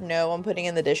hard no on putting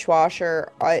in the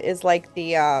dishwasher is like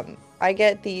the I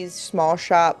get these small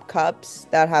shop cups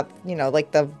that have,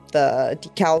 like the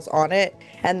decals on it,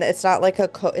 and it's not like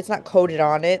it's not coated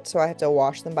on it, so I have to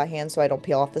wash them by hand so I don't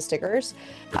peel off the stickers.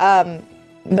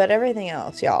 But everything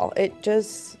else, y'all, it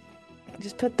just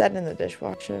put that in the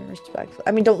dishwasher, respectfully.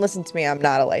 I mean, don't listen to me. I'm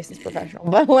not a licensed professional,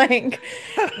 but like,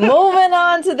 moving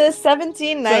on to this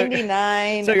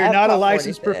 $17.99. So you're not a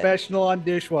licensed professional on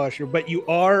dishwasher, but you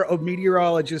are a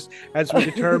meteorologist, as we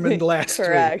determined last week.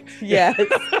 Correct. Yes.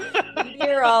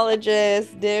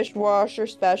 Meteorologist, dishwasher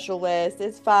specialist.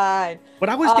 It's fine. When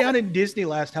I was down in Disney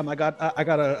last time, I got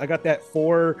that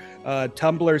 4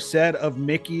 tumbler set of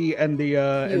Mickey and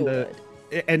the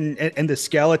and the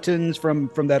skeletons from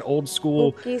that old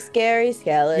school spooky, scary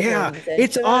skeletons. Yeah,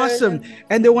 it's awesome.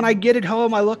 And then when I get it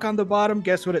home, I look on the bottom.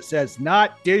 Guess what it says?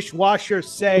 Not dishwasher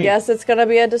safe. Guess it's gonna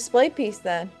be a display piece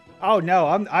then. Oh no,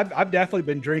 I've definitely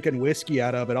been drinking whiskey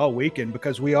out of it all weekend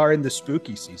because we are in the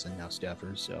spooky season now,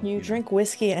 Steffers. So you drink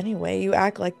whiskey anyway. You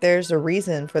act like there's a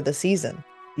reason for the season.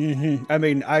 Mm-hmm. I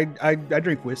mean, I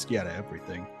drink whiskey out of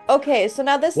everything. Okay, so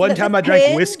now this one time I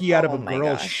drank whiskey out of a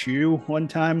girl's shoe one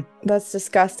time. That's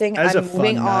disgusting. I'm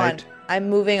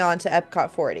moving on to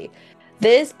Epcot 40.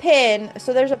 This pin,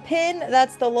 so there's a pin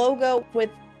that's the logo with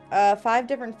 5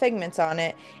 different figments on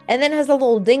it, and then has a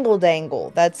little dingle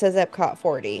dangle that says Epcot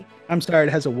 40. I'm sorry,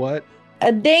 it has a what?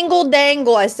 A dingle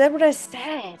dangle. I said what I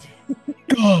said.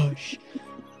 Gosh.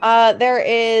 There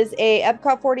is a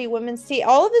Epcot 40 women's tee.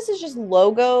 All of this is just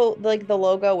logo, like the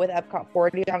logo with Epcot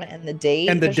 40 on it and the date.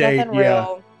 And the date, nothing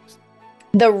real.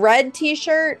 The red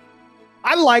t-shirt.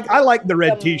 I like the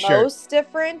red t-shirt. Most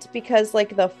different because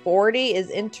like the 40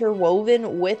 is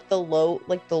interwoven with the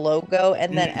logo,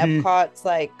 and then Epcot's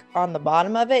like on the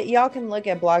bottom of it. Y'all can look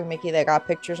at Blog Mickey. They got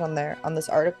pictures on this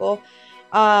article.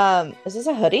 Is this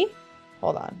a hoodie?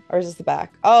 Hold on, or is this the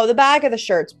back? Oh, the back of the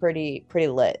shirt's pretty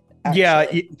lit.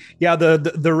 Actually. Yeah.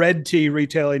 The red tee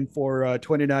retailing for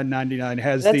 $29.99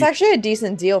 has that's actually a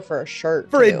decent deal for a shirt.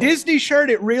 For a Disney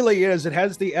shirt, it really is. It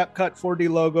has the Epcot 40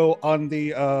 logo on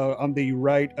the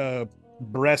right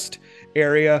breast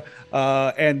area,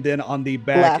 and then on the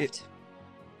back. Left.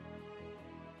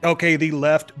 Okay, the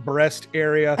left breast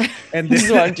area, and then,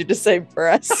 just wanted you to say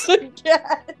breast again.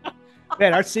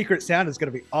 Man, our secret sound is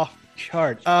going to be off the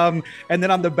chart. And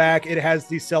then on the back, it has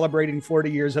the celebrating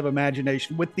 40 years of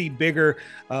imagination with the bigger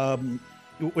logo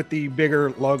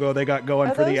they got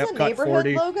going for the Epcot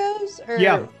 40 logos. Or?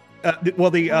 Yeah.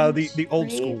 The old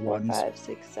 3, school 4, ones. 5,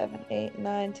 6, 7, 8,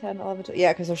 9, 10, 11, 12.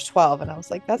 Yeah, because there's 12, and I was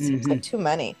like, that seems like too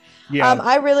many. Yeah.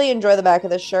 I really enjoy the back of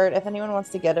this shirt. If anyone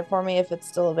wants to get it for me, if it's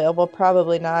still available,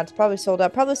 probably not. It's probably sold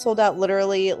out. Probably sold out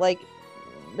literally like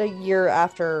a year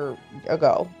after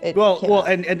ago.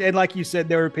 And like you said,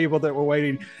 there were people that were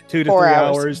waiting 2 to 3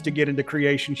 hours to get into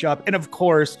Creation Shop, and of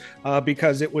course,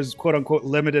 because it was quote unquote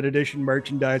limited edition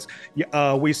merchandise,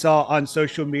 we saw on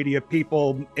social media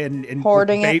people in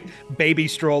hoarding baby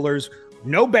strollers.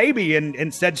 No baby in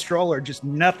said stroller, just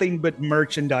nothing but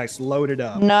merchandise loaded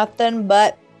up. Nothing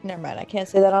but. Never mind, I can't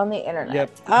say that on the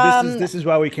internet. Yep. This is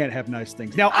why we can't have nice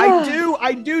things. Now,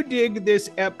 I do dig this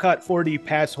Epcot 40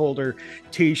 pass holder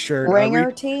t-shirt.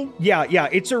 Ringer tee? Yeah,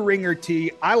 it's a ringer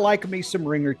tee. I like me some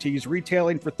ringer tees,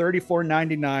 retailing for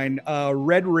 $34.99.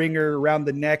 Red ringer around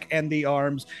the neck and the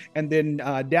arms, and then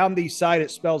down the side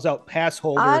it spells out pass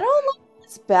holder. I don't like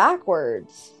this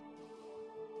backwards.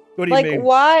 What do you mean?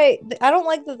 Why? I don't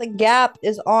like that the gap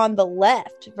is on the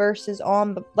left versus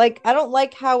on the I don't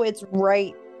like how it's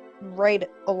right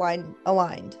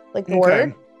aligned like the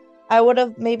word. I would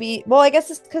have maybe, well, I guess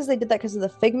it's because they did that because of the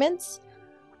figments.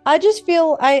 I just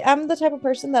feel I'm the type of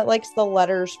person that likes the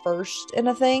letters first in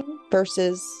a thing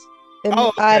versus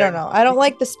I don't know, I don't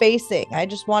like the spacing. I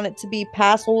just want it to be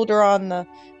pass holder on the,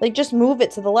 just move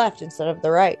it to the left instead of the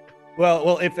right.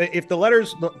 Well, if the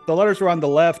letters were on the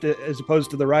left as opposed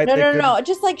to the right, no,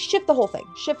 just shift the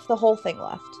whole thing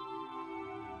left.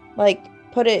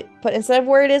 Put instead of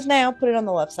where it is now, put it on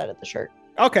the left side of the shirt.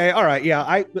 Okay, all right, yeah,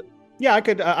 I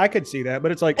could see that,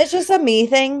 but it's just a me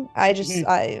thing.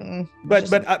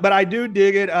 But I do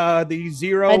dig it. The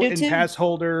 0 in pass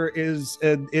holder is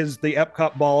the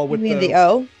Epcot ball with the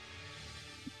O.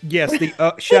 Yes, the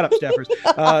shut up, Steffers.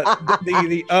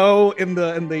 The O in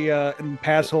the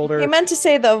pass holder. He meant to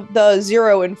say the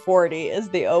 0 in 40 is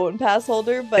the O in pass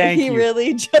holder, but he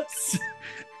really just.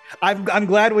 I'm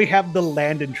glad we have the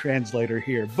Landon translator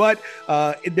here, but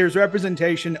there's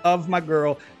representation of my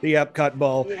girl, the Epcot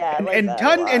ball, and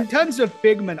tons of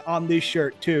figment on this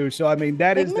shirt too. So I mean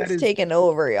that is taken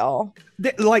over, y'all.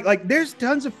 There's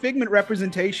tons of figment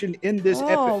representation in this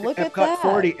Epcot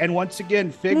 40, and once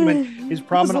again, figment is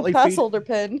prominently pass holder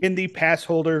pin in the pass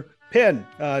holder pin,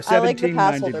 I like the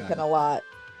pass holder pin $17.99. a lot.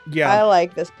 Yeah, I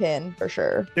like this pin for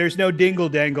sure. there's no dingle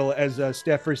dangle, as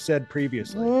Steffer said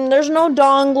previously. There's no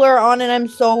dongler on it. I'm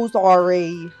so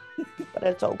sorry, but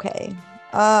it's okay.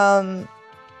 All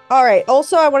right.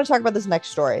 Also, I want to talk about this next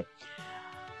story.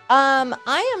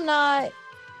 I am not.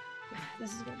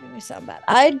 This is gonna make me sound bad.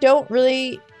 I don't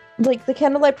really like the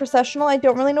candlelight processional. I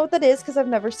don't really know what that is because I've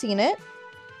never seen it.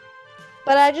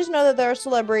 But I just know that there are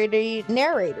celebrity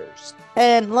narrators,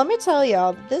 and let me tell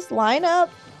y'all, this lineup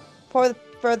for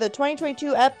the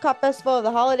 2022 Epcot Festival of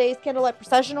the Holidays Candlelight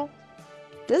Processional,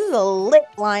 this is a lit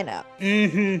lineup.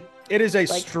 Mm-hmm. It is a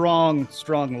strong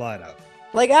lineup.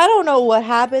 Like, I don't know what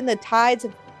happened. The tides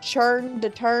have churned to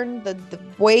turn the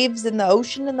waves in the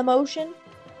ocean in the motion.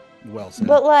 Well said.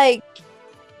 But like,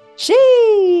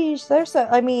 sheesh, there's so.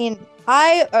 I mean,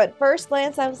 I at first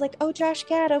glance I was like, oh, Josh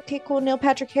Gad, okay, cool. Neil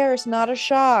Patrick Harris, not a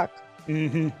shock.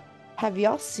 Mm-hmm. Have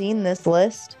y'all seen this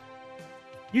list?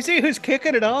 You see who's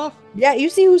kicking it off? Yeah, you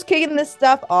see who's kicking this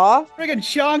stuff off? Friggin'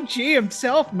 Shang-Chi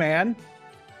himself, man.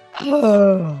 I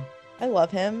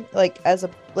love him. Like,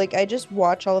 I just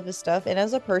watch all of his stuff, and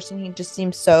as a person, he just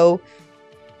seems so.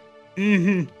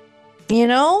 Mm-hmm. You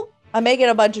know, I'm making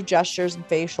a bunch of gestures and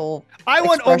facial. I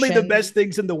want only the best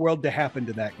things in the world to happen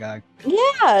to that guy.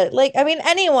 Yeah, like, I mean,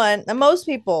 anyone, most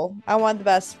people, I want the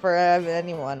best for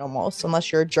anyone almost,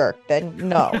 unless you're a jerk, then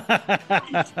no.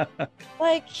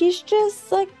 Like, he's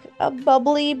just like a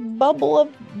bubbly bubble of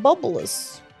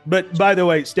bubbleless. But by the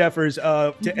way, Steffers,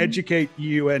 to educate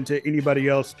you and to anybody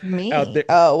else out there.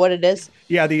 Oh, what it is?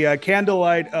 Yeah, the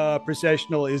candlelight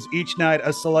processional is each night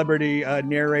a celebrity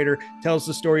narrator tells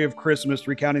the story of Christmas,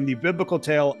 recounting the biblical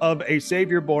tale of a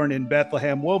Savior born in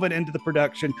Bethlehem. Woven into the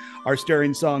production are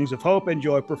stirring songs of hope and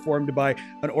joy performed by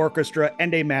an orchestra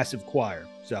and a massive choir.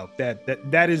 So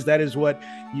that is what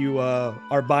you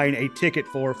are buying a ticket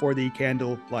for the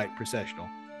candlelight processional.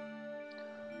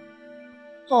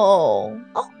 Oh,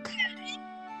 okay.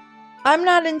 I'm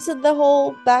not into the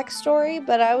whole backstory,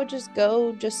 but I would just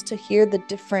go just to hear the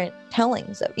different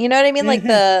tellings of, you know what I mean? Like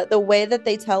the way that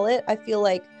they tell it, I feel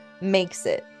like makes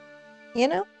it, you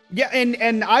know? Yeah,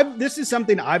 and this is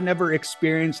something I've never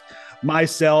experienced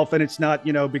myself, and it's not,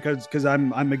 you know, because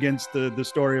I'm against the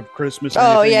story of Christmas.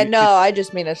 Oh yeah, no, I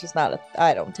just mean it's just not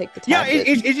I don't take the time. Yeah,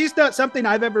 it's just not something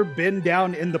I've ever been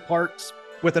down in the parks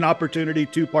with an opportunity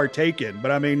to partake in.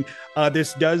 But I mean,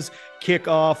 this does kick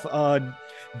off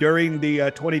during the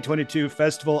 2022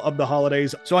 Festival of the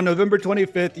Holidays. So on November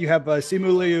 25th, you have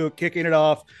Simu Liu kicking it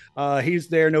off. He's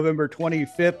there November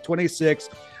 25th, 26th.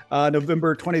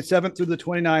 November 27th through the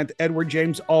 29th, Edward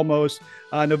James Olmos.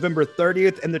 November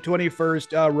 30th and the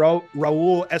 21st,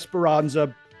 Raul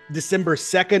Esperanza. December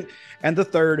 2nd and the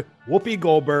 3rd, Whoopi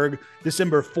Goldberg.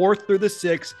 December 4th through the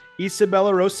 6th,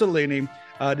 Isabella Rossellini.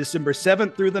 December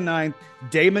 7th through the 9th,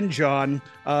 Damon John.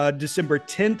 December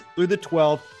 10th through the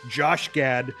 12th, Josh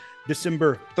Gad.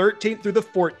 December 13th through the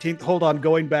 14th. Hold on,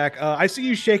 going back. I see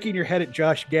you shaking your head at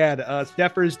Josh Gad.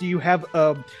 Steffers, do you have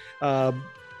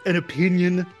an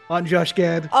opinion on Josh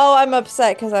Gad? Oh, I'm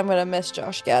upset because I'm going to miss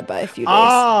Josh Gad by a few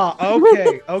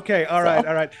days. Okay. All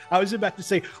right. I was about to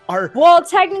say, well,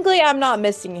 technically, I'm not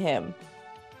missing him.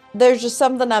 There's just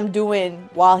something I'm doing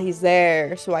while he's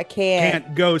there, so I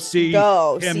can't go see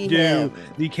him do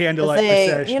the candlelight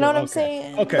procession. You know what I'm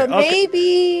saying? Okay. But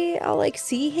maybe I'll like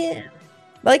see him.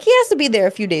 Like, he has to be there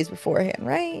a few days beforehand,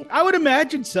 right? I would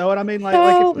imagine so. And I mean,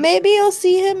 maybe I'll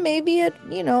see him maybe at,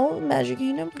 Magic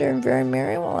Kingdom during Very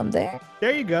Merry while I'm there.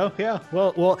 There you go. Yeah.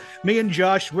 Well, me and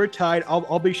Josh, we're tied.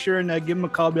 I'll be sure and give him a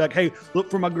call. Be like, hey, look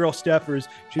for my girl Steffers.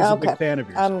 She's a big fan of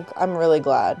yours. I'm really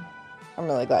glad. I'm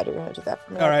really glad you're going to do that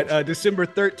for me. All right. December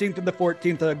 13th and the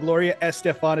 14th, Gloria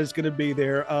Estefan is going to be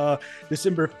there.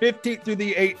 December 15th through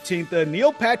the 18th,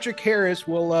 Neil Patrick Harris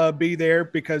will be there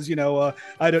because,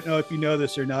 I don't know if you know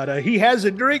this or not. He has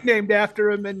a drink named after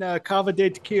him in Cava de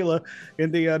Tequila in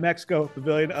the Mexico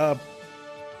Pavilion.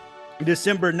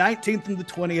 December 19th and the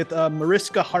 20th,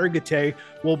 Mariska Hargitay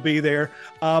will be there.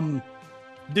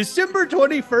 December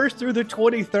 21st through the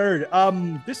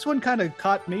 23rd. This one kind of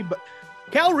caught me, but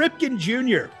Cal Ripken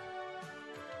Jr.,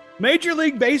 Major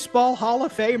League Baseball Hall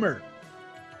of Famer.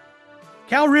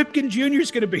 Cal Ripken Jr.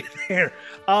 is going to be there.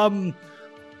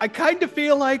 I kind of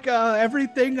feel like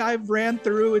everything I've ran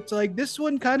through, it's like this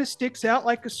one kind of sticks out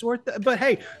like a sore thumb. But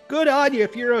hey, good on you.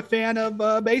 If you're a fan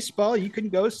of baseball, you can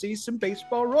go see some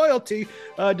baseball royalty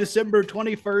December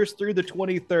 21st through the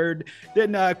 23rd.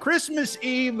 Then Christmas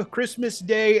Eve, Christmas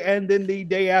Day, and then the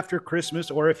day after Christmas,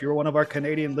 or if you're one of our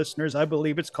Canadian listeners, I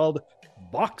believe it's called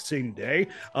Boxing Day.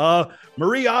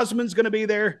 Marie Osmond's going to be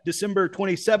there December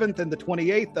 27th and the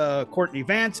 28th. Courtney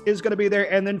Vance is going to be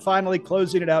there. And then finally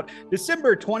closing it out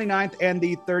December 29th and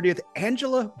the 30th,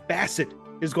 Angela Bassett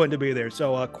is going to be there.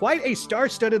 So quite a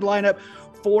star-studded lineup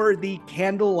for the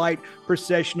Candlelight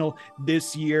Processional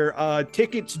this year.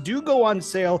 Tickets do go on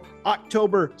sale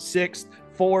October 6th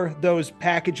for those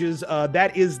packages.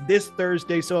 That is this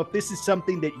Thursday. So if this is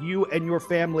something that you and your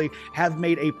family have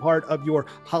made a part of your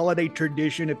holiday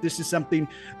tradition, if this is something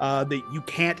that you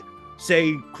can't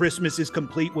say Christmas is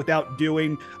complete without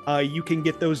doing, you can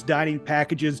get those dining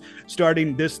packages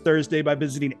starting this Thursday by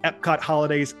visiting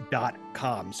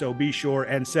EpcotHolidays.com. So be sure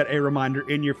and set a reminder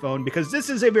in your phone, because this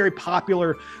is a very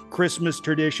popular Christmas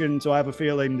tradition. So I have a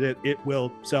feeling that it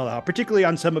will sell out, particularly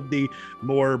on some of the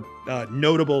more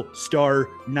notable star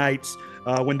nights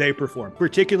when they perform,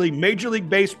 particularly Major League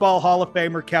Baseball Hall of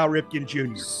Famer Cal Ripken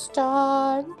Jr.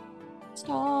 Star.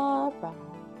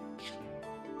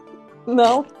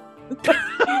 No.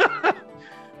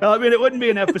 Well, I mean, it wouldn't be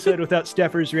an episode without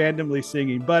Steffers randomly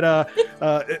singing, but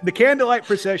the Candlelight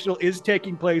Processional is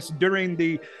taking place during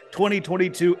the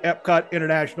 2022 Epcot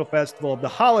International Festival of the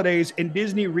Holidays, and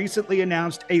Disney recently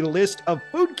announced a list of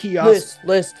food kiosks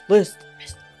List.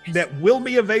 that will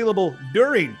be available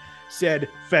during said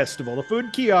festival. The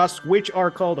food kiosks, which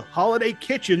are called holiday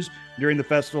kitchens during the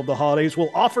Festival of the Holidays, will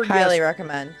offer Highly guests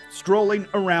recommend strolling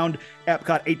around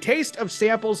Epcot a taste of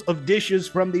samples of dishes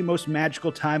from the most magical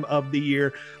time of the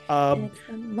year. it's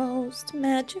the most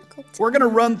magical time. We're going to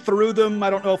run through them. I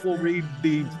don't know if we'll read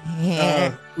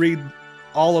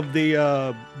all of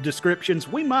the descriptions.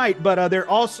 We might, but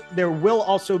there will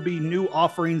also be new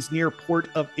offerings near port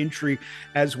of entry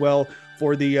as well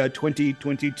for the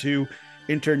 2022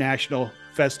 International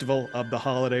Festival of the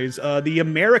Holidays. The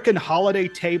American Holiday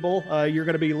Table, you're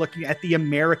going to be looking at the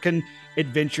American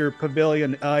Adventure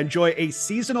Pavilion. Enjoy a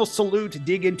seasonal salute,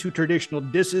 dig into traditional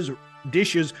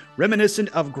dishes reminiscent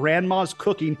of grandma's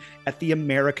cooking at the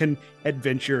American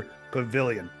Adventure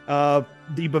Pavilion.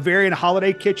 The Bavarian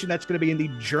Holiday Kitchen, that's going to be in the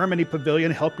Germany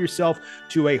Pavilion. Help yourself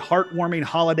to a heartwarming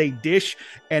holiday dish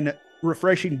and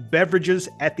refreshing beverages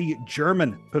at the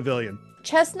German Pavilion.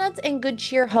 Chestnuts and Good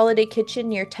Cheer Holiday Kitchen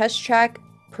near Test Track,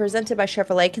 presented by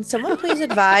Chevrolet. Can someone please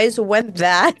advise when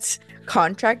that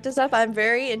contract is up? I'm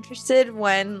very interested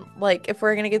when, if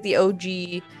we're going to get the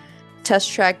OG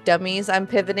Test Track dummies. I'm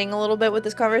pivoting a little bit with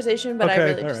this conversation, but Okay, I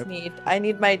really just need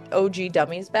my OG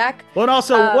dummies back. Well, and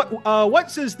also,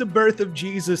 what says the birth of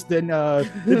Jesus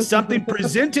than something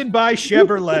presented by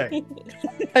Chevrolet?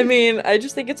 I mean, I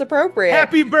just think it's appropriate.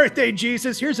 Happy birthday,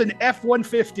 Jesus. Here's an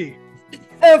F-150.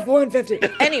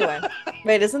 F-150. Anyway,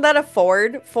 wait, isn't that a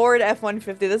Ford? Ford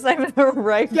F-150. That's not even a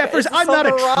right. Yeah, first, I'm not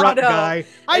a truck guy.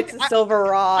 It's a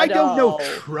Silverado. I don't know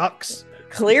trucks.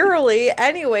 Clearly.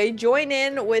 Anyway, join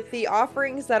in with the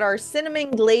offerings that are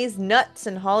cinnamon glazed nuts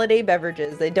and holiday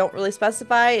beverages. They don't really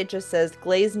specify. It just says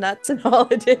glazed nuts and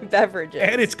holiday beverages.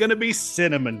 And it's going to be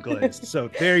cinnamon glazed.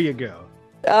 So there you go.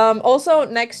 Also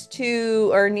next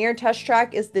to or near Test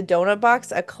Track is the Donut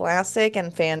Box, a classic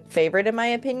and fan favorite in my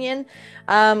opinion.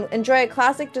 Enjoy a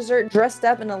classic dessert dressed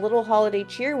up in a little holiday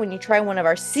cheer when you try one of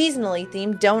our seasonally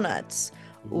themed donuts.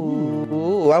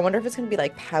 Ooh, I wonder if it's gonna be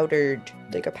like a powdered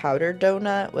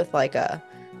donut with like a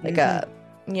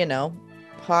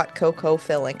hot cocoa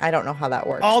filling. I don't know how that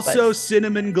works. Also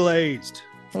cinnamon glazed.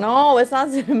 No, it's not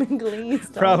cinnamon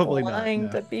glazed. Probably not. Lying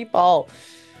No. to people.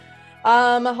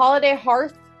 Holiday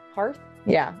hearth.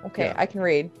 Yeah, okay, Yeah. I can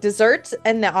read. Desserts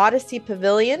in the Odyssey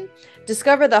Pavilion.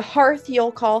 Discover the hearth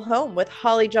you'll call home with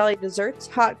holly jolly desserts,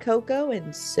 hot cocoa,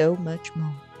 and so much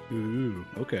more. Ooh,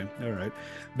 okay, all right.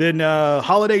 Then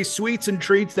holiday sweets and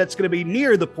treats, that's going to be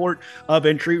near the port of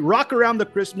entry. Rock around the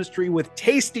Christmas tree with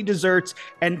tasty desserts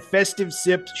and festive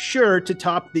sips, sure to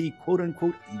top the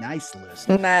quote-unquote nice list.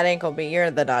 That ain't gonna be,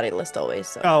 you're the naughty list always.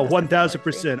 So Oh, that's not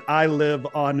 1,000%. I live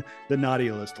on the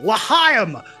naughty list.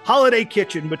 L'Chaim Holiday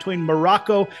Kitchen between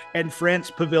Morocco and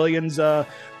France pavilions.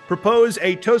 Propose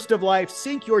a toast of life.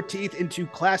 Sink your teeth into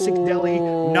classic deli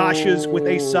noshes with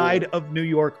a side of New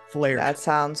York flair. That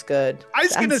sounds good. I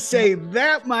was going to say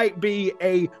that might be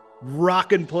a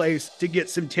rockin' place to get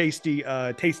some tasty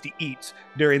eats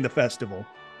during the festival.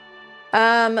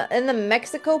 In the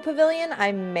Mexico Pavilion,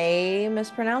 I may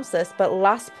mispronounce this, but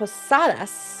Las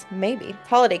Posadas, maybe,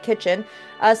 Holiday Kitchen,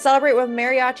 celebrate with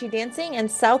mariachi dancing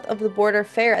and south of the border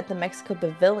fair at the Mexico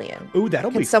Pavilion. Ooh, that'll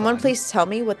be Can someone fun. please tell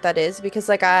me what that is? Because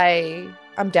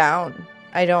I'm down.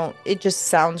 It just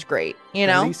sounds great, you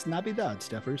know? Feliz Navidad,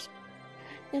 Steffers.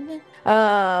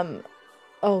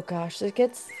 Oh gosh,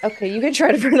 okay, you can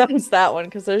try to pronounce that one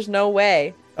because there's no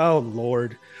way. Oh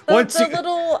Lord. The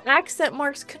little accent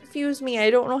marks confuse me. I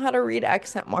don't know how to read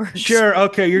accent marks. Sure.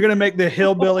 Okay. You're going to make the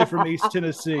hillbilly from East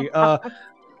Tennessee.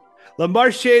 Le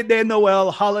Marché de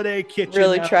Noël Holiday Kitchen.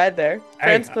 Really tried there.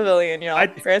 France Pavilion, y'all.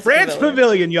 France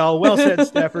Pavilion, y'all. Well said,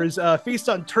 Steffers. Feast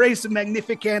on Tres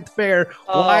Magnificant fare,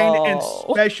 wine and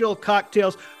special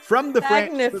cocktails from the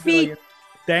France Pavilion.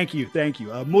 Thank you.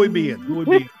 Muy bien.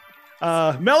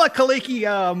 Mela Kaliki.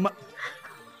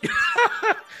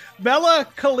 Mela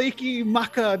Kaliki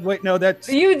Maka. Wait, no, that's.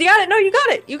 You got it. No, you got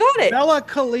it. Mela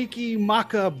Kaliki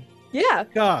Maka.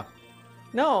 Yeah.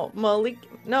 No, Malik.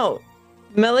 No.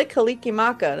 Mele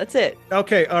Kalikimaka. That's it.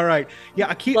 Okay, all right. Yeah,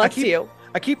 I keep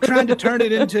trying to turn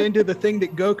it into the thing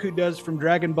that Goku does from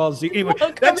Dragon Ball Z. Anyway,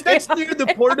 that's near the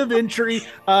port of entry.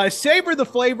 Savor the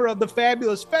flavor of the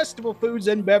fabulous festival foods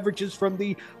and beverages from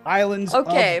the islands of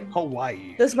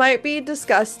Hawaii. This might be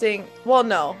disgusting. Well,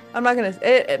 no, I'm not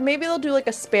gonna. Maybe they'll do like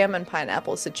a Spam and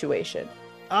pineapple situation.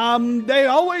 They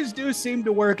always do seem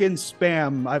to work in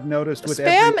Spam. I've noticed with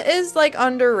Spam is like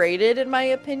underrated in my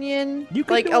opinion. You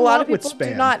can like do a lot of people with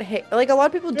Spam. do not like a lot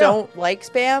of people don't like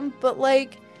Spam, but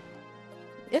like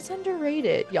it's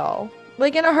underrated, y'all.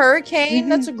 Like in a hurricane,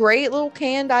 that's a great little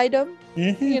canned item.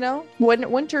 You know,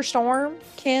 winter storm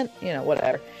can't,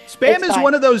 whatever. Spam is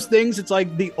one of those things. It's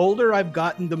like the older I've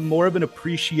gotten, the more of an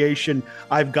appreciation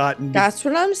I've gotten. That's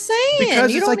what I'm saying.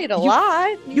 Because you don't need a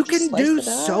lot. You can do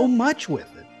so much with it.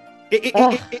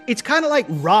 It's kind of like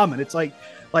ramen. It's like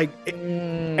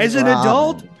as an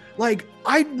adult, like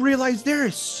I realize there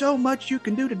is so much you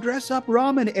can do to dress up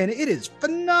ramen, and it is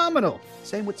phenomenal.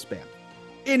 Same with Spam.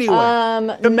 Anyway,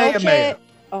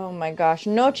 oh my gosh,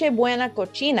 Noche Buena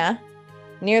Cochina,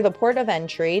 near the port of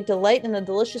entry. Delight in a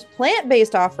delicious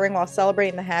plant-based offering while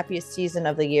celebrating the happiest season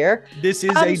of the year. This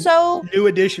is a new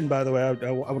edition, by the way.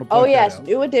 I want to. Oh yes,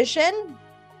 new edition,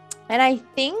 and I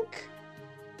think.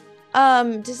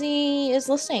 Disney is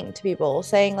listening to people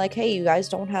saying like, hey, you guys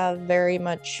don't have very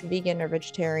much vegan or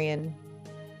vegetarian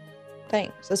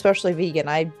things, especially vegan.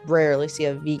 I rarely see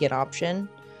a vegan option.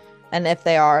 And if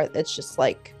they are, it's just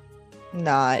like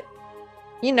not,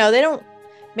 they don't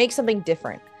make something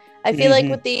different. I feel like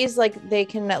with these, like they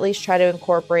can at least try to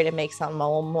incorporate and make something a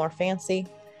little more fancy.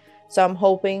 So I'm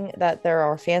hoping that there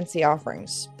are fancy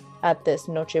offerings at this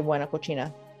Noche Buena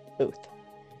Cochina booth.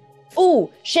 Ooh,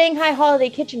 Shanghai Holiday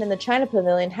Kitchen in the China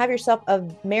Pavilion. Have yourself a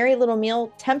merry little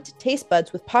meal. Tempt taste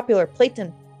buds with popular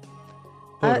Platon.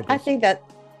 I think that.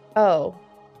 Oh,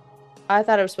 I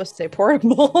thought I was supposed to say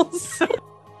portables.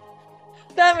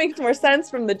 That makes more sense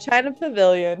from the China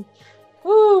Pavilion.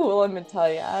 Ooh, well, let me tell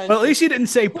you. Well, at least you didn't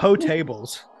say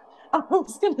potables. I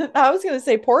was gonna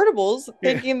say portables,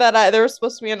 thinking that there was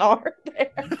supposed to be an R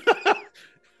there.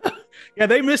 Yeah,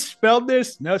 they misspelled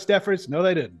this. No, Steffers. No,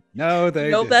 they didn't.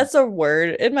 Nope, that's a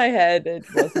word. In my head, it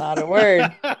was not a word.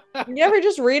 You ever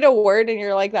just read a word and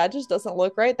you're like, that just doesn't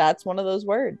look right? That's one of those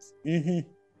words.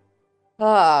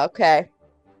 Okay.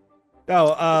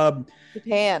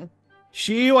 Japan.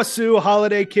 Shiwasu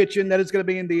Holiday Kitchen. That is going to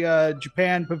be in the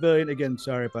Japan Pavilion. Again,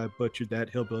 sorry if I butchered that.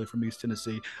 Hillbilly from East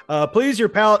Tennessee. Please your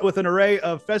palate with an array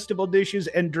of festival dishes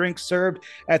and drinks served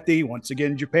at the, once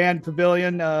again, Japan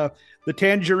Pavilion. The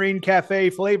Tangerine Cafe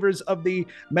flavors of the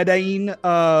Medellin.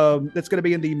 That's going to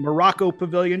be in the Morocco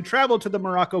Pavilion. Travel to the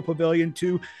Morocco Pavilion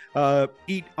to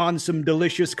eat on some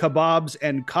delicious kebabs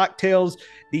and cocktails.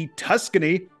 The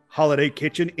Tuscany Holiday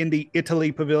Kitchen in the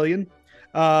Italy Pavilion.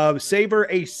 Savor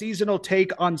a seasonal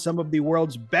take on some of the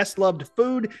world's best loved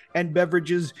food and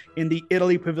beverages in the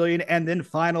Italy Pavilion. And then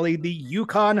finally, the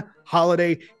Yukon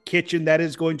Holiday Kitchen that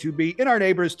is going to be in our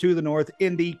neighbors to the north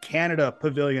in the Canada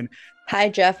Pavilion. Hi,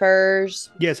 Jeffers.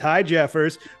 Yes, hi,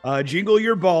 Jeffers. Jingle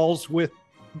your balls with...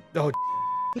 Oh,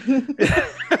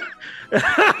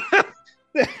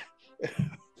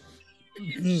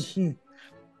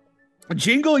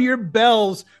 jingle your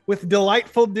bells with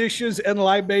delightful dishes and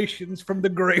libations from the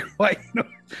Great White North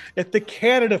at the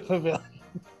Canada Pavilion.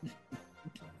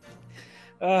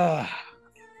 I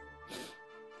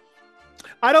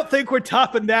don't think we're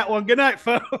topping that one. Good night,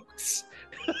 folks.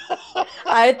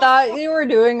 I thought you were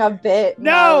doing a bit.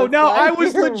 No, I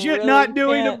was legit really not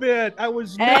doing a bit. I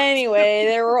was not. Anyway,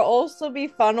 there will also be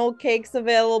funnel cakes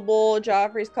available.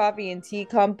 Joffrey's Coffee and Tea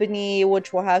Company,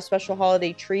 which will have special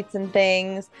holiday treats and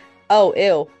things. Oh,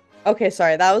 ew. Okay,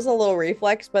 sorry. That was a little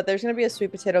reflex, but there's going to be a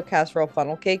sweet potato casserole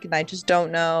funnel cake, and I just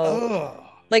don't know. Ugh.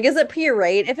 Like, is it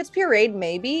pureed? If it's pureed,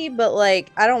 maybe, but,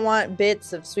 like, I don't want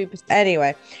bits of sweet potato.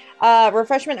 Anyway,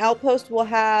 Refreshment Outpost will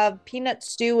have peanut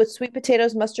stew with sweet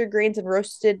potatoes, mustard greens, and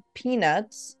roasted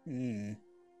peanuts.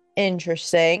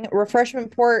 Interesting.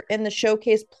 Refreshment Port in the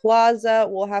Showcase Plaza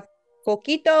will have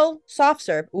Coquito soft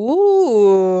serve.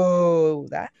 Ooh,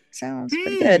 that sounds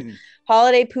pretty good.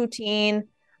 Holiday poutine.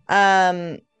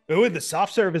 Ooh, the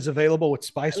soft serve is available with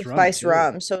spiced rum Spiced too.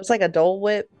 rum. So it's like a Dole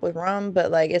Whip with rum, but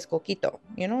like it's coquito.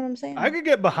 You know what I'm I saying? could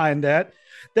get behind that.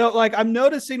 Though, like I'm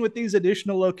noticing with these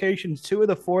additional locations, 2 of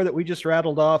the 4 that we just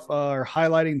rattled off are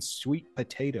highlighting sweet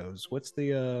potatoes. What's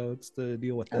the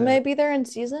deal with that? Maybe they're in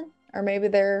season, or maybe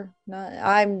they're not.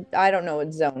 I don't know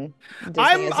what zone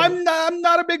Disney is in. I'm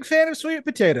not a big fan of sweet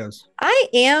potatoes. I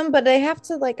am, but I have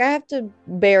to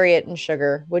bury it in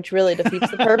sugar, which really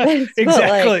defeats the purpose. But like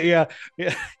Exactly. Yeah.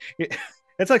 Yeah.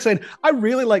 It's like saying I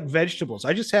really like vegetables.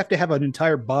 I just have to have an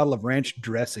entire bottle of ranch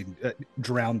dressing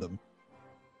drown them.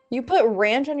 you put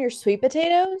ranch on your sweet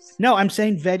potatoes? No, I'm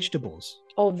saying vegetables.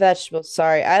 Oh, vegetables.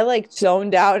 Sorry. I like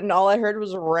zoned out and all I heard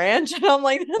was ranch. And I'm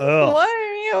like, Ugh. what?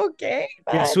 Are you okay?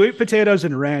 Yeah, Bud? sweet potatoes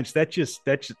and ranch. That's just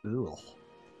ugh.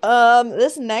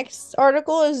 This next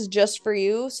article is just for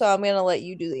you, so I'm gonna let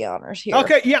you do the honors here.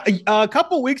 Okay, yeah. A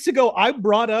couple weeks ago, I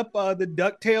brought up the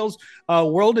Ducktales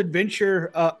World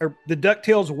Adventure, or the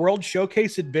Ducktales World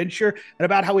Showcase Adventure, and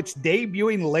about how it's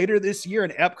debuting later this year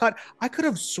in Epcot. I could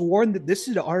have sworn that this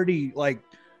had already like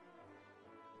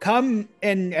come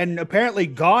and apparently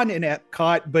gone in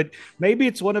Epcot, but maybe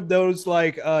it's one of those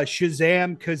like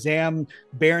Shazam, Kazam,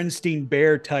 Berenstein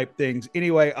Bear type things.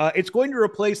 Anyway, it's going to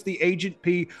replace the Agent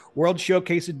P World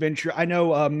Showcase Adventure. I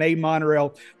know May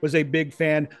Monorail was a big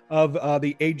fan of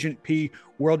the Agent P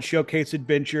World Showcase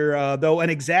Adventure, though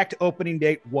an exact opening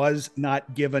date was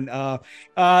not given.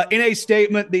 In a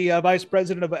statement, the vice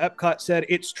president of Epcot said,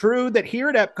 "It's true that here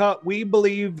at Epcot, we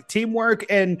believe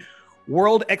teamwork and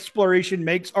world exploration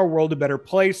makes our world a better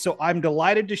place. So I'm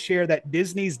delighted to share that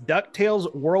Disney's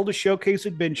DuckTales World Showcase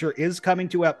Adventure is coming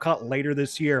to Epcot later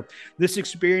this year. This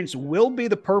experience will be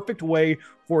the perfect way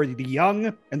for the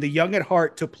young and the young at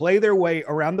heart to play their way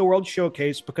around the World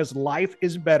Showcase because life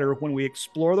is better when we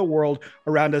explore the world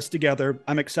around us together.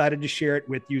 I'm excited to share it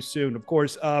with you soon." Of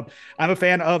course, I'm a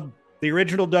fan of the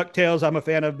original DuckTales. I'm a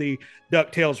fan of the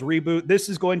DuckTales reboot. This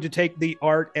is going to take the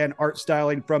art and art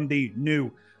styling from the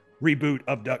new reboot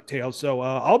of DuckTales. So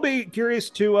I'll be curious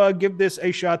to give this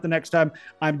a shot the next time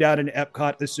I'm down in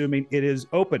Epcot, assuming it is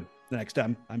open the next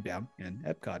time I'm down in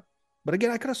Epcot. But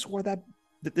again, I could have swore that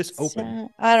this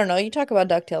opened. I don't know. You talk about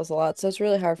DuckTales a lot, so it's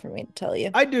really hard for me to tell you.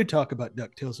 I do talk about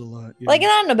DuckTales a lot. Yeah. Like,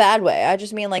 not in a bad way. I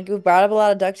just mean like we've brought up a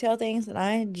lot of DuckTale things, and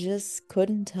I just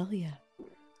couldn't tell you.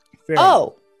 Fair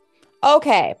Oh,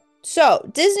 okay. So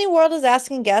Disney World is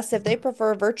asking guests if they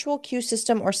prefer virtual queue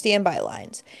system or standby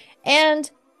lines.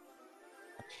 And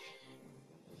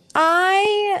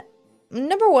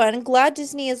number one, glad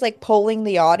Disney is like polling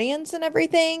the audience and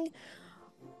everything,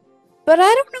 but I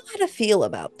don't know how to feel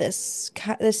about this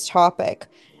topic.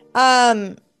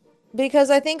 Because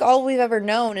I think all we've ever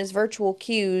known is virtual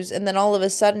queues, and then all of a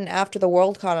sudden, after the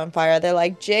world caught on fire, they're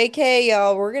like, "JK,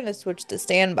 y'all, we're gonna switch to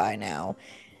standby now."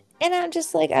 And I'm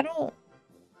just like,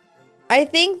 I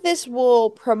think this will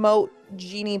promote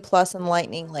Genie Plus and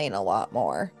Lightning Lane a lot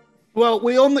more. Well,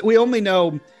 we only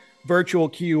know virtual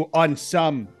queue on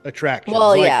some attractions.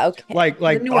 Well, yeah, okay. Like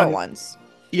the newer ones.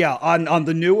 Yeah, on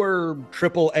the newer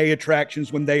AAA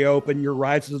attractions when they open, your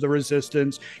Rise of the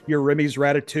Resistance, your Remy's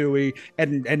Ratatouille,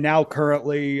 and now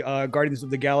currently Guardians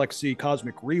of the Galaxy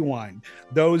Cosmic Rewind.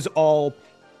 Those all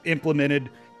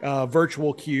implemented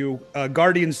virtual queue.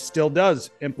 Guardians still does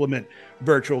implement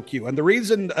virtual queue, and the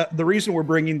reason we're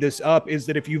bringing this up is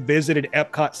that if you visited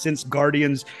Epcot since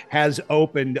Guardians has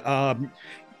opened,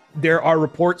 there are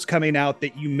reports coming out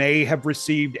that you may have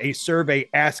received a survey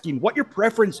asking what your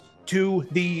preference to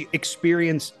the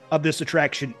experience of this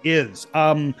attraction is.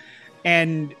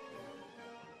 And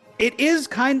it is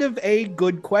kind of a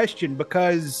good question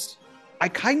because I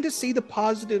kind of see the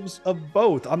positives of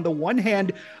both. On the one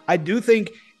hand, I do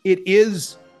think it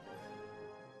is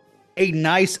a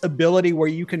nice ability where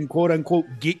you can quote unquote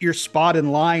get your spot in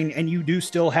line, and you do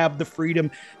still have the freedom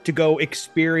to go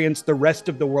experience the rest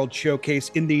of the World Showcase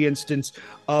in the instance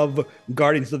of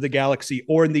Guardians of the Galaxy,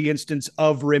 or in the instance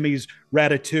of Remy's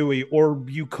Ratatouille, or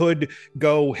you could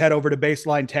go head over to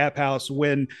Baseline Tap House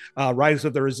when Rise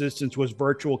of the Resistance was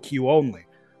virtual queue only.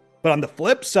 But on the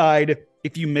flip side,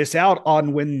 if you miss out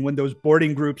on when those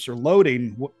boarding groups are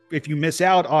loading, if you miss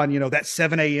out on that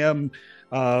 7 a.m.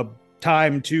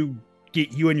 time to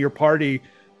get you and your party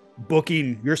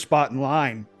booking your spot in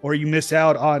line, or you miss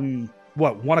out on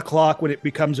 1 o'clock when it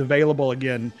becomes available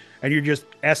again, and you're just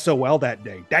SOL that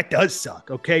day. That does suck.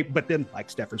 Okay. But then, like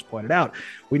Steffers pointed out,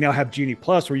 we now have Genie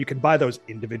Plus where you can buy those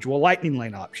individual Lightning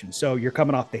Lane options. So you're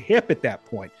coming off the hip at that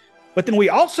point. But then we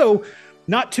also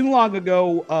not too long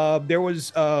ago, there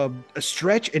was a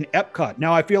stretch in Epcot.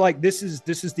 Now I feel like this is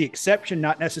the exception,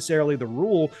 not necessarily the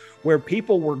rule, where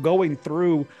people were going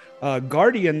through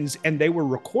Guardians and they were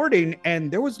recording,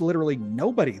 and there was literally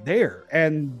nobody there,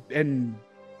 and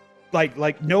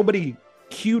like nobody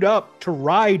queued up to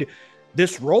ride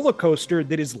this roller coaster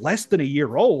that is less than a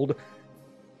year old.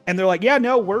 And they're like, yeah,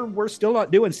 no, we're still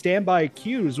not doing standby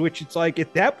queues, which it's like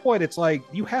at that point, it's like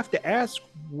you have to ask,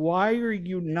 why are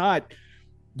you not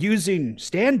using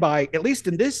standby, at least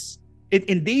in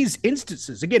these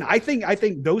instances? Again, I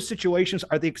think those situations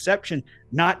are the exception,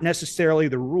 not necessarily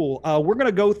the rule. We're going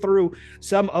to go through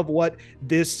some of what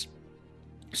this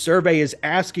survey is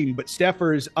asking, but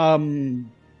Steffers,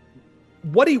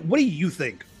 what do you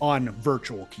think on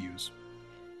virtual queues?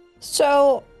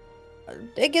 So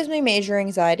it gives me major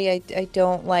anxiety. I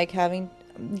don't like having,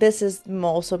 this is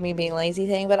also me being lazy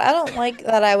thing, but I don't like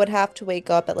that I would have to wake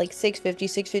up at like 6:50,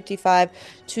 6:55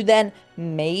 to then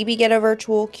maybe get a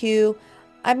virtual queue.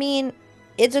 I mean,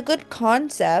 it's a good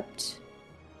concept,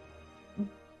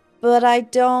 but I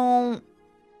don't,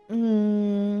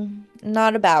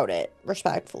 not about it,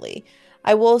 respectfully.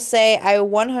 I will say I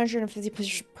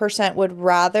 150% would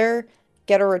rather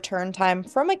get a return time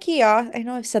from a kiosk. I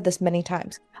know I've said this many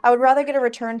times. I would rather get a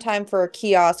return time for a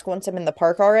kiosk once I'm in the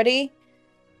park already,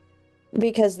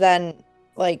 because then,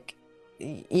 like,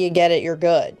 you get it, you're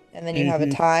good. And then you have a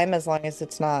Mm-hmm. time, as long as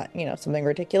it's not, something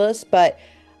ridiculous. But,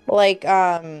 like,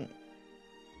 at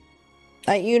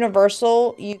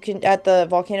Universal, at the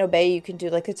Volcano Bay, you can do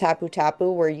like a Tapu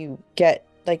Tapu where you get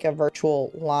like a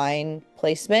virtual line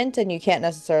placement and you can't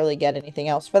necessarily get anything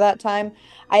else for that time.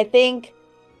 I think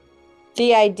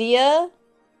the idea,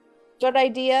 good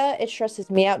idea, it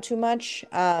stresses me out too much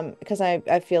because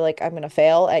I feel like I'm gonna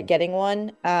fail at getting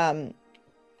one.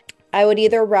 I would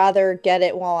either rather get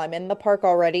it while I'm in the park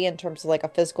already in terms of like a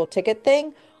physical ticket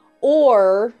thing,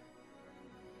 or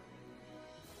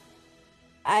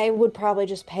I would probably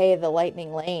just pay the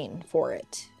Lightning Lane for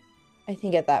it. I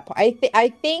think at that point, I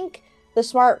think the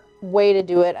smart way to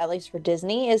do it, at least for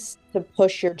Disney, is to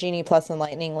push your Genie Plus and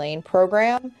Lightning Lane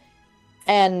program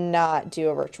and not do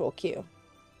a virtual queue.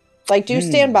 Like, do Hmm.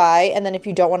 standby, and then if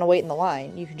you don't want to wait in the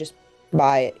line, you can just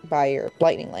buy your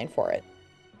Lightning Lane for it,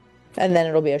 and then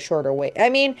it'll be a shorter wait. I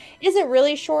mean, is it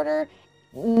really shorter?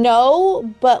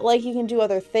 No, but like you can do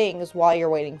other things while you're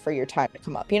waiting for your time to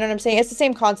come up. You know what I'm saying? It's the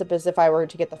same concept as if I were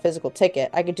to get the physical ticket.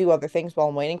 I could do other things while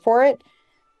I'm waiting for it,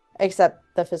 except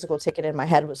the physical ticket in my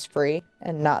head was free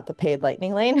and not the paid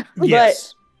Lightning Lane. But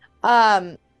Yes.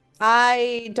 um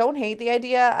I don't hate the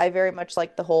idea. I very much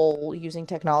like the whole using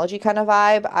technology kind of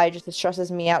vibe. It stresses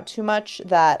me out too much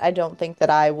that I don't think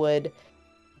that I would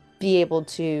be able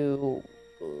to.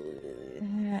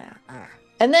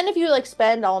 And then if you like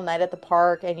spend all night at the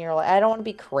park and you're like, I don't want to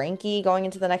be cranky going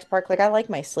into the next park. Like, I like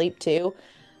my sleep too.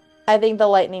 I think the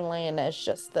Lightning Lane is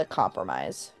just the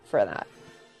compromise for that.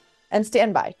 And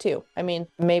standby too. I mean,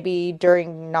 maybe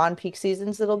during non-peak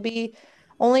seasons it'll be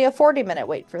only a 40-minute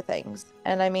wait for things.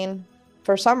 And I mean,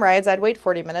 for some rides I'd wait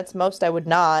 40 minutes, most I would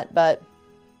not, but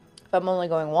if I'm only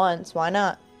going once, why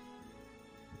not?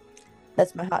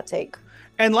 That's my hot take.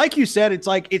 And like you said, it's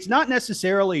like it's not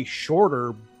necessarily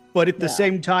shorter, but at the No.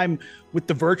 same time, with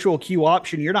the virtual queue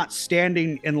option, you're not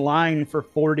standing in line for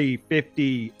 40,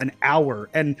 50 an hour.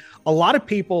 And a lot of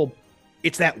people,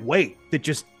 it's that wait that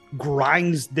just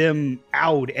grinds them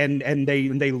out, and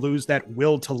they lose that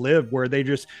will to live, where they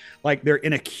just like they're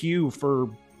in a queue for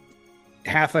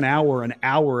half an hour,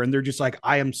 and they're just like,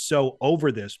 I am so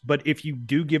over this. But if you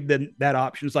do give them that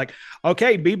option, it's like,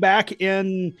 okay, be back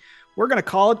in, we're going to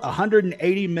call it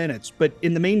 180 minutes. But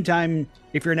in the meantime,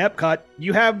 if you're in Epcot,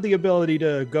 you have the ability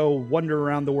to go wander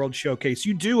around the World Showcase.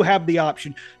 You do have the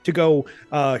option to go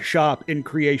shop in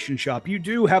Creation Shop. You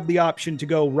do have the option to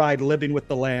go ride Living with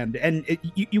the Land. And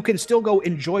you can still go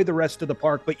enjoy the rest of the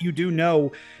park, but you do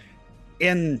know,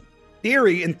 in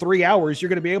theory, in 3 hours, you're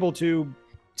going to be able to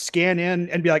scan in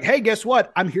and be like, hey, guess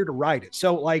what, I'm here to ride it.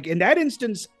 So like in that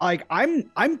instance, like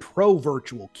I'm pro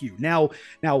virtual queue. Now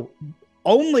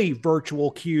only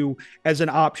virtual queue as an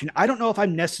option, I don't know if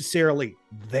I'm necessarily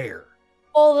there.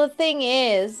 Well, the thing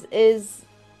is,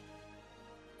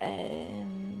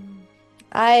 um,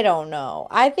 I don't know.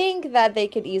 I think that they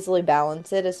could easily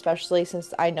balance it, especially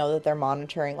since I know that they're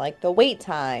monitoring like the wait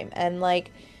time and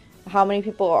like how many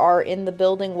people are in the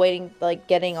building waiting, like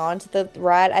getting onto the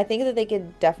ride. I think that they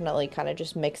could definitely kind of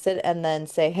just mix it and then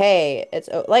say, hey,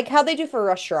 like how they do for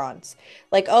restaurants.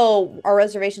 Like, oh, our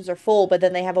reservations are full, but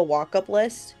then they have a walk-up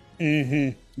list.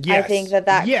 Mm-hmm. I think Yes.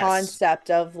 that Yes.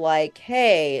 concept of like,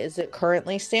 hey, is it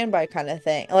currently standby kind of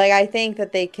thing? Like, I think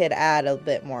that they could add a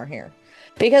bit more here.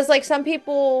 Because like some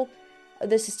people,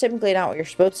 this is typically not what you're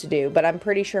supposed to do, but I'm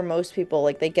pretty sure most people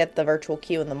like they get the virtual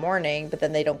queue in the morning, but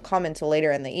then they don't come until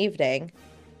later in the evening.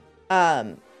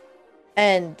 Um,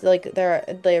 and like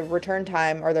their return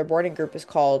time or their boarding group is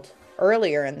called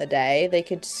earlier in the day. They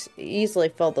could easily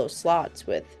fill those slots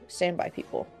with standby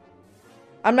people.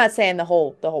 I'm not saying the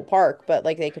whole park, but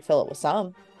like they could fill it with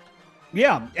some.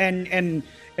 Yeah, and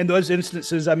in those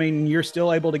instances, I mean, you're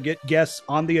still able to get guests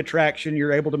on the attraction.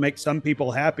 You're able to make some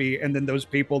people happy, and then those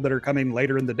people that are coming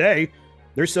later in the day,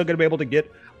 they're still going to be able to get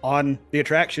on the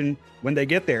attraction when they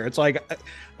get there. It's like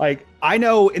I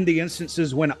know in the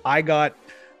instances when I got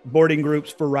boarding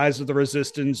groups for Rise of the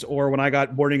Resistance, or when I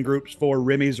got boarding groups for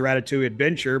Remy's Ratatouille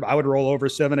Adventure, I would roll over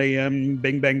 7 a.m.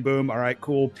 Bing, bang, boom. All right,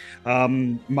 cool.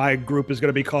 My group is going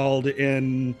to be called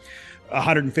in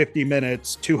 150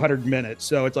 minutes, 200 minutes.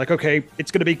 So it's like, okay,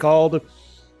 it's going to be called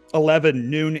 11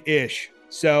 noon ish.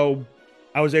 So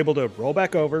I was able to roll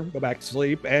back over, go back to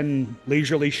sleep, and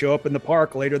leisurely show up in the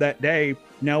park later that day,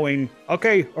 knowing,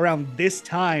 okay, around this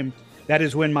time, that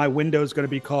is when my window is going to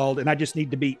be called, and I just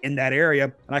need to be in that area,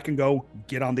 and I can go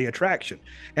get on the attraction.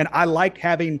 And I liked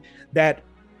having that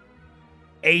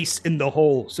ace in the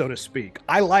hole, so to speak.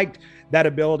 I liked that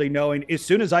ability, knowing as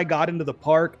soon as I got into the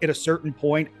park at a certain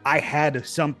point, I had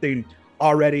something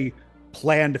already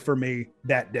planned for me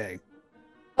that day.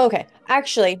 Okay,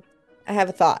 actually, I have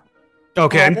a thought.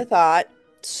 Okay. I have a thought.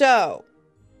 So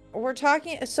we're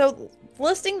talking. So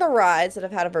listing the rides that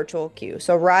have had a virtual queue.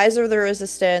 So Rise of the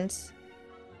Resistance,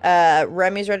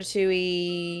 Remy's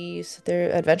Ratatouille,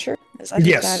 their Adventure.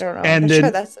 Yes, I don't know. and I'm then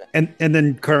sure that's it. and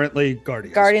then currently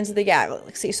Guardians of the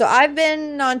Galaxy. So I've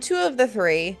been on two of the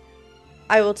three.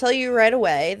 I will tell you right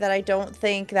away that I don't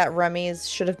think that Remy's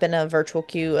should have been a virtual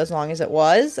queue as long as it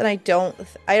was, and I don't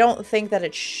think that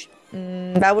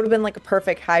that would have been like a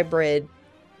perfect hybrid.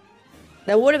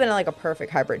 That would have been like a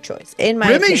perfect hybrid choice in my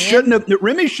opinion.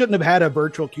 Remy shouldn't have had a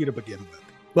virtual queue to begin with.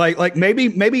 Like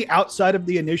maybe outside of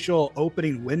the initial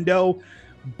opening window,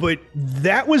 but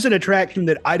that was an attraction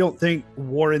that I don't think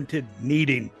warranted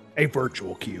needing a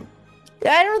virtual queue.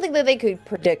 I don't think that they could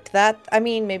predict that. I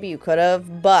mean, maybe you could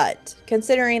have, but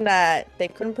considering that they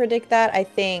couldn't predict that, I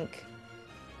think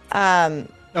better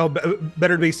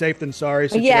to be safe than sorry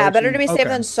situation. Yeah, better to be safe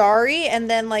than sorry, and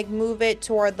then like move it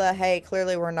toward the, hey,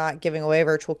 clearly we're not giving away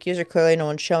virtual queues, or clearly no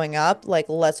one's showing up, like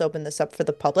let's open this up for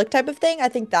the public type of thing. I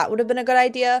think that would have been a good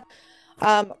idea.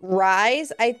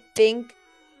 Rise, I think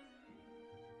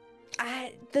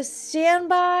the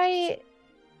standby,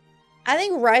 I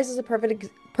think Rise is a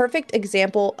perfect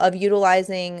example of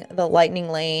utilizing the Lightning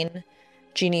Lane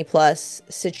Genie Plus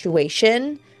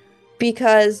situation,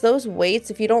 because those waits,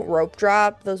 if you don't rope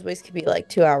drop, those waits could be like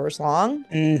 2 hours long.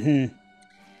 Mm-hmm.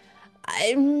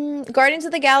 Guardians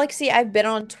of the Galaxy, I've been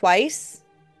on twice,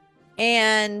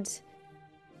 and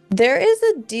there is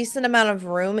a decent amount of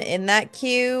room in that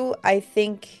queue. I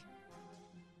think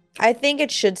it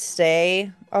should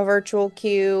stay a virtual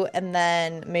queue, and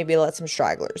then maybe let some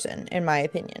stragglers in my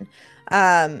opinion.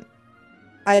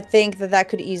 I think that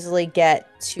could easily get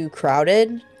too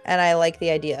crowded, and I like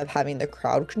the idea of having the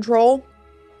crowd control.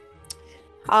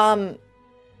 But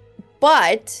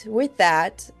with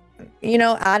that,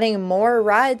 adding more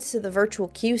rides to the virtual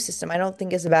queue system, I don't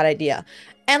think is a bad idea.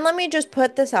 And let me just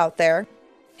put this out there.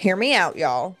 Hear me out,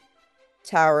 y'all.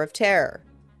 Tower of Terror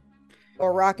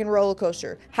or Rock and Roller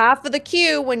Coaster. Half of the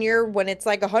queue when it's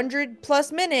like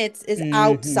 100+ minutes is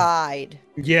outside.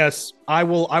 Yes, I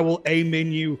will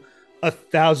amen you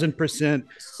 1,000%.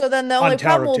 So then the only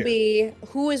problem will be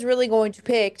who is really going to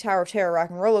pick Tower of Terror, Rock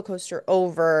and Roller Coaster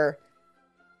over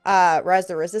Rise of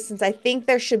the Resistance. I think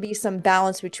there should be some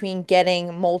balance between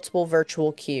getting multiple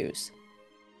virtual queues.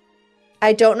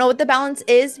 I don't know what the balance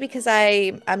is because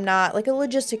I'm not like a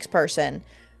logistics person.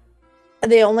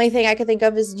 The only thing I could think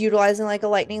of is utilizing like a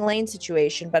Lightning Lane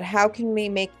situation, but how can we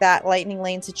make that Lightning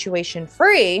Lane situation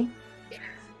free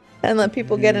and let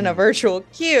people get in a virtual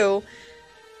queue?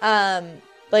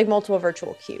 Like multiple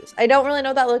virtual queues. I don't really know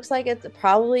what that looks like. It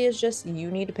probably is just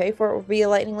you need to pay for it via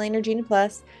Lightning Lane or Genie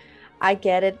Plus. I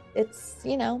get it. It's,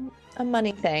 a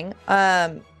money thing.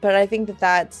 But I think that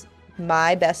that's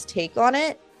my best take on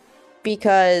it,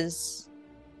 because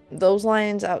those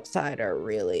lines outside are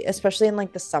really, especially in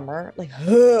like the summer, like,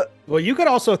 well, you could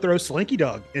also throw Slinky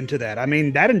Dog into that. I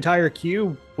mean, that entire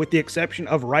queue, with the exception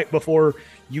of right before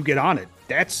you get on it,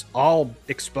 that's all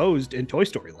exposed in Toy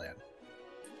Story Land.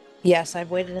 Yes, I've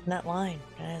waited in that line.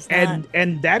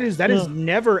 And that is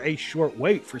never a short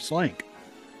wait for Slink.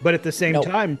 But at the same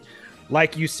time,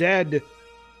 like you said,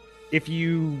 if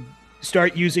you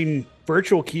start using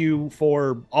virtual queue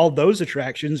for all those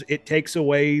attractions, it takes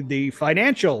away the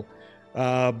financial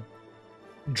uh,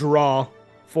 draw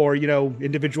for,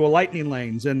 individual lightning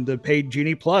lanes and the paid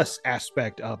Genie Plus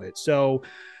aspect of it. So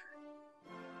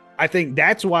I think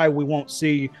that's why we won't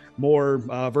see more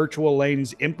virtual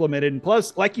lanes implemented. And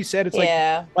plus, like you said, it's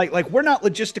like we're not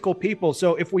logistical people.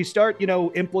 So if we start,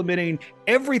 implementing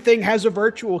everything has a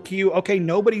virtual queue, okay,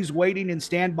 nobody's waiting in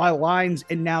standby lines.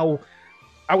 And now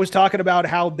I was talking about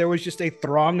how there was just a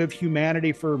throng of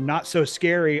humanity for Not So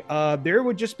Scary. There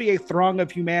would just be a throng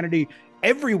of humanity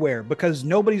everywhere because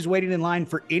nobody's waiting in line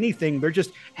for anything. They're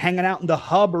just hanging out in the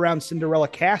hub around Cinderella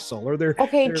Castle, or they're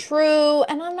true.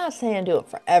 And I'm not saying do it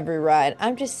for every ride.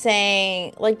 I'm just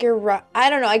saying, like, you're right.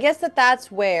 I don't know. I guess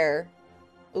that's where.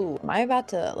 Ooh, am I about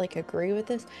to like agree with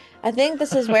this? I think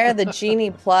this is where the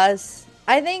Genie Plus.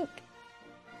 I think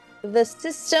the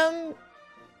system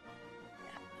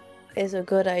is a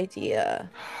good idea.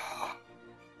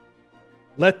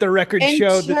 Let the record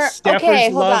show that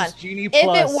Steffers loves Genie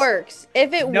Plus.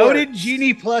 If it works. Noted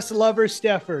Genie Plus lover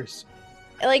Steffers.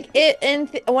 Like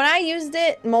when I used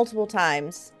it multiple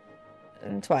times,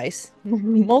 twice,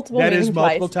 That is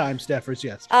multiple times, Steffers.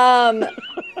 Yes.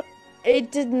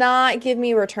 It did not give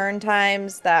me return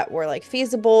times that were like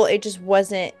feasible. It just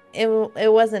wasn't.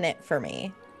 It wasn't it for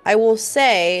me. I will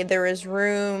say there is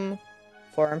room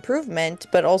for improvement,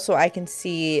 but also I can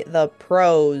see the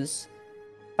pros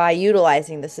by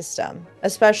utilizing the system,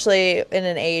 especially in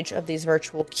an age of these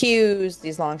virtual queues,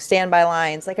 these long standby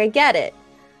lines. Like, I get it.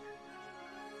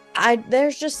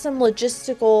 There's just some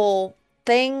logistical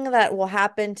thing that will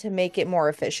happen to make it more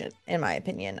efficient, in my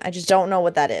opinion. I just don't know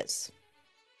what that is.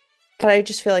 But I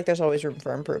just feel like there's always room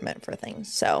for improvement for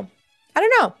things. So, I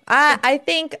don't know. I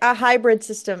think a hybrid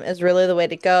system is really the way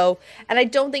to go. And I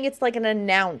don't think it's like an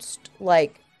announced,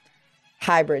 like,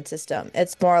 hybrid system.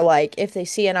 It's more like if they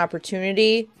see an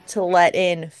opportunity to let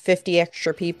in 50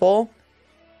 extra people,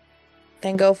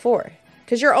 then go for it.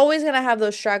 Because you're always going to have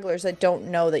those stragglers that don't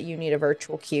know that you need a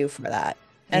virtual queue for that.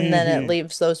 And then it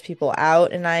leaves those people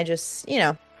out. And I just,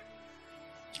 I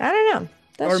don't know.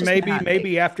 That's or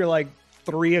maybe after like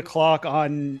 3 o'clock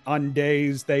on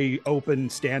days they open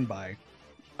standby.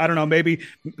 I don't know.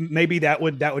 Maybe that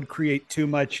would create too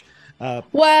much.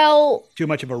 Too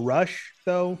much of a rush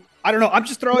though. I don't know. I'm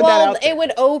just throwing that out there. It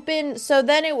would open. So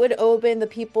then it would open the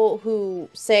people who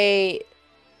say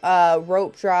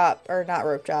rope drop or not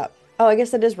rope drop. Oh, I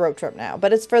guess it is rope drop now.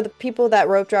 But it's for the people that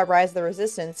rope drop Rise of the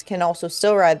Resistance can also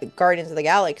still ride the Guardians of the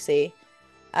Galaxy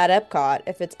at Epcot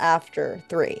if it's after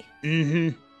 3.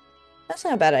 Mm-hmm. That's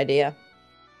not a bad idea.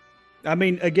 I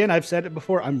mean, again, I've said it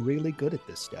before. I'm really good at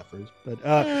this, Steffers, but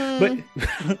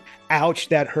ouch,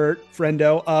 that hurt,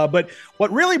 friendo. But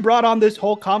what really brought on this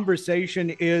whole conversation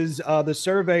is the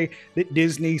survey that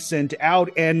Disney sent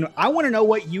out. And I want to know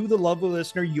what you, the lovely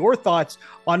listener, your thoughts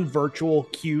on virtual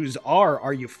queues are.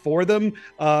 Are you for them?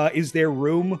 Is there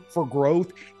room for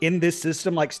growth in this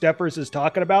system like Steffers is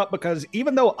talking about? Because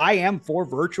even though I am for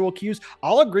virtual queues,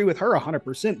 I'll agree with her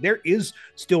 100%. There is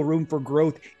still room for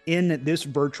growth in this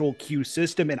virtual queue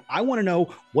system, and I want to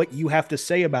know what you have to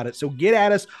say about it. So get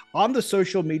at us on the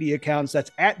social media accounts.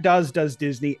 That's at Does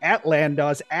Disney, at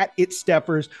Landos, at It's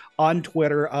Steffers on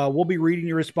Twitter. We'll be reading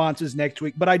your responses next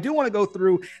week, but I do want to go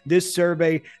through this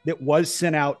survey that was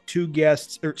sent out to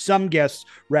guests, or some guests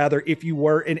rather, if you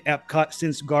were in Epcot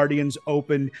since Guardians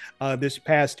opened this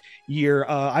past year.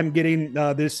 I'm getting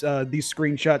these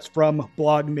screenshots from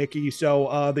Blog Mickey.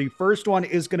 So the first one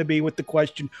is going to be with the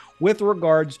question with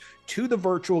regards to the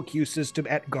virtual queue system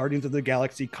at Guardians of the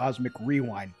Galaxy Cosmic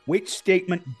Rewind. Which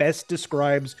statement best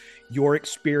describes your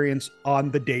experience on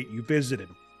the date you visited?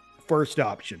 First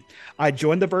option: I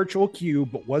joined the virtual queue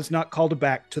but was not called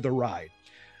back to the ride.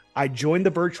 I joined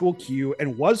the virtual queue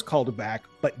and was called back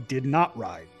but did not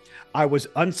ride. I was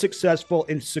unsuccessful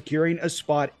in securing a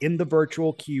spot in the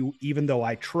virtual queue even though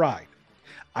I tried.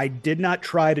 I did not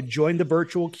try to join the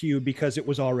virtual queue because it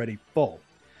was already full.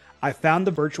 I found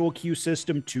the virtual queue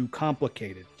system too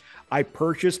complicated. I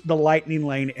purchased the Lightning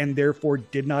Lane and therefore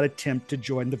did not attempt to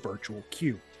join the virtual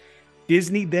queue.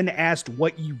 Disney then asked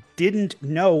what you didn't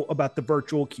know about the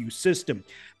virtual queue system.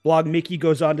 Blog Mickey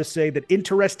goes on to say that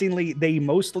interestingly, they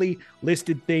mostly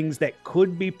listed things that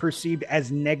could be perceived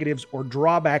as negatives or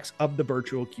drawbacks of the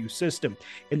virtual queue system.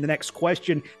 In the next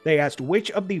question, they asked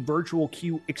which of the virtual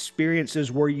queue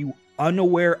experiences were you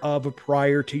unaware of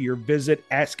prior to your visit,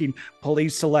 asking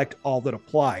please select all that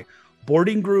apply.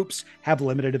 Boarding groups have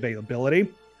limited availability.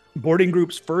 Boarding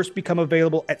groups first become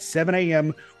available at 7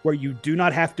 a.m. where you do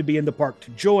not have to be in the park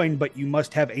to join, but you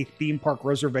must have a theme park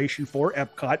reservation for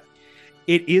Epcot.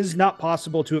 It is not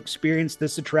possible to experience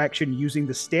this attraction using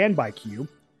the standby queue.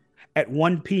 At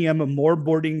 1 p.m., more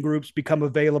boarding groups become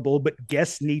available, but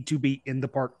guests need to be in the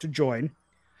park to join.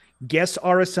 Guests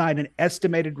are assigned an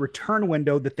estimated return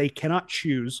window that they cannot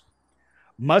choose,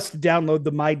 must download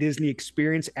the My Disney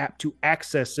Experience app to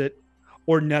access it,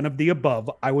 or none of the above.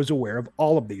 I was aware of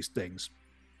all of these things.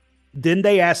 Then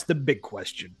they asked the big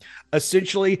question.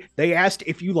 Essentially, they asked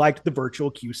if you liked the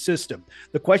virtual queue system.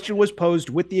 The question was posed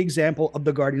with the example of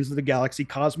the Guardians of the Galaxy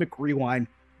Cosmic Rewind,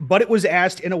 but it was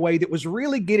asked in a way that was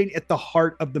really getting at the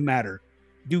heart of the matter.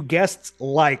 Do guests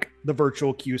like the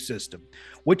virtual queue system?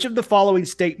 Which of the following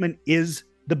statement is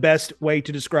the best way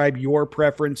to describe your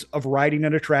preference of riding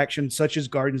an attraction such as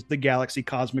Guardians of the Galaxy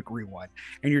Cosmic Rewind?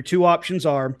 And your two options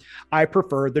are, I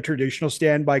prefer the traditional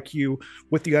standby queue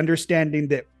with the understanding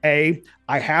that A,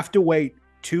 I have to wait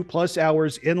 2+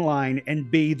 hours in line, and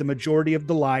B, the majority of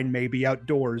the line may be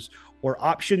outdoors. Or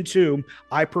option 2,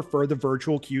 I prefer the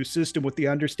virtual queue system with the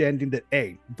understanding that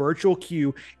A, virtual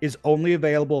queue is only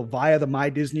available via the My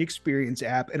Disney Experience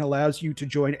app and allows you to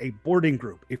join a boarding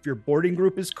group. If your boarding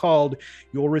group is called,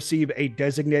 you'll receive a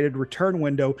designated return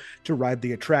window to ride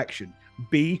the attraction.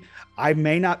 B, I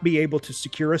may not be able to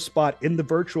secure a spot in the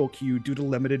virtual queue due to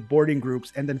limited boarding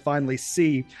groups. And then finally,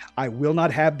 C, I will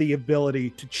not have the ability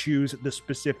to choose the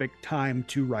specific time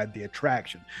to ride the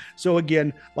attraction. So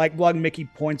again, like Blog Mickey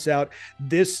points out,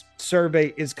 this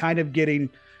survey is kind of getting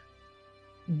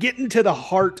to the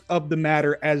heart of the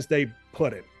matter, as they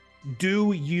put it.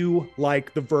 Do you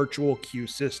like the virtual queue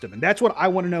system? And that's what I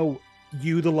want to know.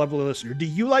 You, the lovely listener, do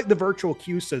you like the virtual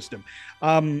queue system?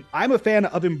 I'm a fan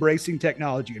of embracing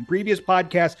technology. In previous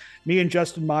podcasts, me and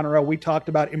Justin Monroe, we talked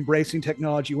about embracing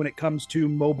technology when it comes to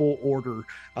mobile order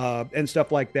and stuff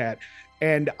like that.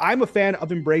 And I'm a fan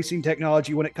of embracing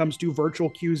technology when it comes to virtual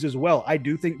queues as well. I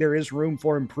do think there is room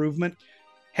for improvement.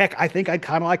 Heck, I think I'd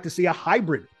kind of like to see a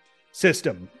hybrid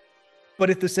system. But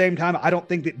at the same time, I don't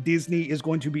think that Disney is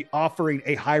going to be offering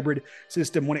a hybrid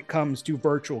system when it comes to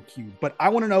virtual queue. But I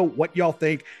want to know what y'all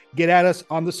think. Get at us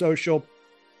on the social,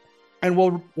 and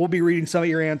we'll be reading some of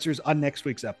your answers on next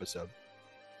week's episode.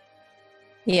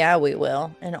 Yeah, we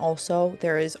will. And also,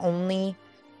 there is only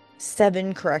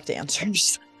 7 correct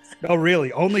answers. Oh,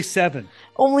 really? Only 7?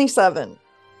 Only 7.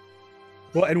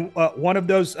 Well, and one of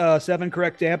those 7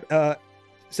 correct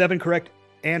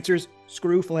answers,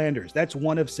 Screw Flanders. That's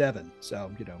 1 of 7. So,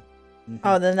 you know. Mm-hmm.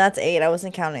 Oh, then that's 8. I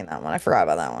wasn't counting that one. I forgot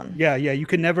about that one. Yeah. You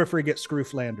can never forget Screw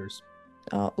Flanders.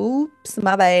 Oh, oops,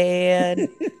 my bad.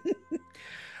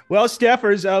 Well,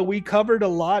 Steffers, we covered a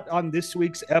lot on this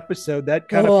week's episode. That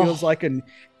kind of feels like an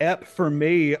ep for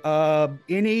me.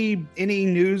 Any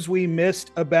news we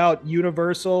missed about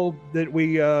Universal that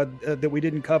we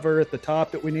didn't cover at the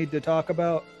top that we need to talk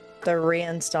about? They're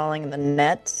reinstalling the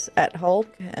nets at Hulk,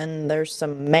 and there's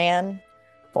some man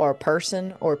or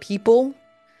person or people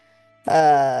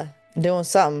doing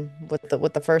something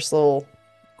with the first little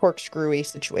corkscrewy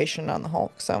situation on the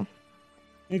Hulk. So,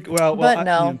 well,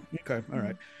 no. Okay, all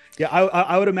right. Yeah,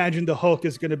 I would imagine the Hulk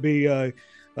is going to be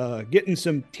getting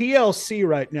some TLC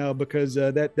right now because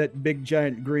that big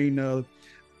giant green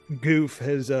goof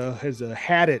has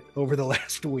had it over the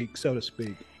last week, so to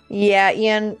speak. Yeah,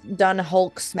 Ian done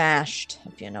Hulk smashed,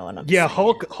 if you know what I'm saying. Yeah,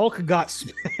 Hulk got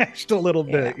smashed a little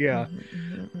bit, yeah.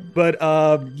 But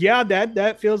yeah,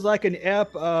 that feels like an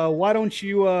ep. Why don't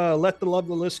you let the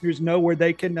lovely listeners know where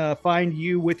they can find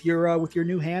you with your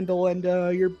new handle and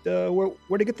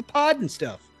where to get the pod and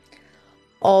stuff?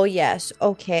 Oh yes.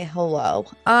 Okay, hello.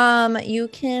 You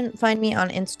can find me on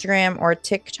Instagram or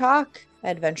TikTok,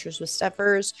 Adventures with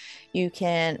Steffers. You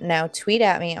can now tweet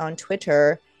at me on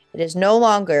Twitter. It is no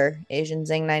longer Asian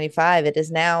Zing 95. It is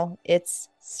now It's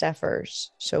Steffers.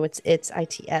 So it's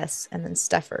ITS and then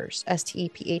Steffers,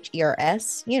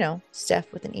 STEPHERS. You know,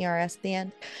 Steph with an ERS at the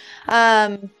end.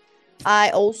 I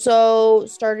also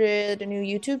started a new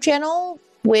YouTube channel,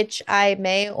 which I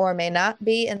may or may not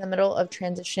be in the middle of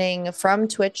transitioning from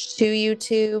Twitch to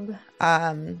YouTube.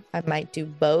 I might do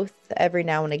both every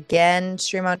now and again,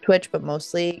 stream on Twitch, but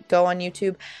mostly go on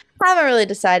YouTube. I haven't really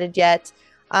decided yet.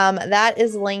 That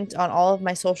is linked on all of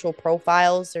my social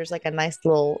profiles. There's like a nice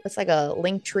it's like a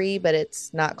link tree, but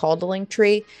it's not called a link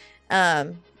tree.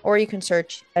 Or you can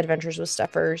search Adventures with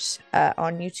Steffers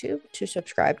on YouTube to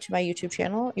subscribe to my YouTube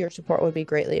channel. Your support would be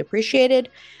greatly appreciated.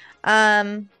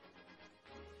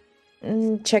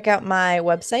 Check out my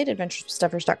website,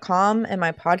 adventureswithsteffers.com, and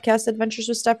my podcast, Adventures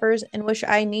with Steffers, in which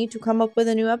I need to come up with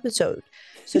a new episode.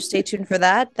 So stay tuned for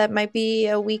that. That might be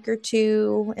a week or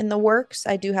 2 in the works.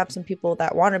 I do have some people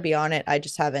that want to be on it. I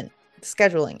just haven't.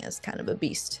 Scheduling is kind of a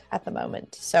beast at the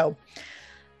moment. So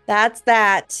that's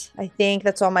that. I think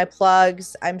that's all my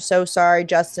plugs. I'm so sorry,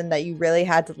 Justin, that you really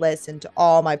had to listen to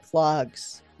all my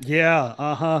plugs. Yeah,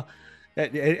 uh-huh.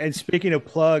 And speaking of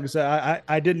plugs,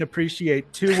 I didn't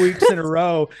appreciate 2 weeks in a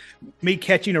row me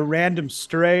catching a random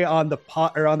stray on the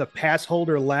pot or on the pass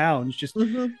holder lounge, just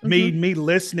me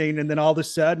listening, and then all of a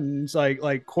sudden it's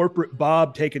like corporate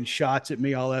Bob taking shots at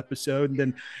me all episode, and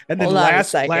then Hold on a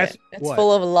second. last It's what?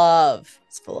 full of love.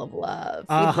 It's full of love.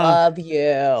 We Uh-huh. love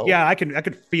you. Yeah, I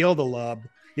could feel the love.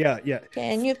 Yeah, yeah.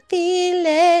 Can you feel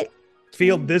it?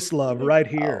 Feel Can this you love feel right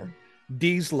it? here. Oh.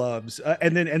 These loves,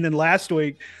 and then last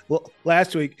week,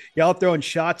 y'all throwing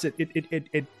shots at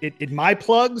my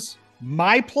plugs.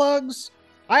 My plugs.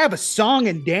 I have a song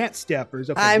and dance steppers.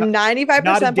 Okay, I'm not a 95%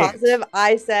 dance. positive.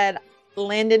 I said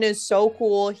Landon is so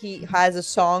cool. He has a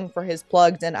song for his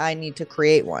plugs, and I need to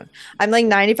create one. I'm like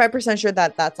 95% sure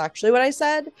that that's actually what I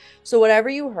said. So whatever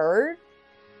you heard,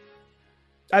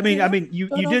 I you mean, I know, mean, you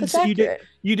don't you know if did it's say accurate.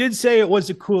 you did say it was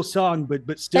a cool song, but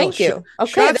still, Thank you.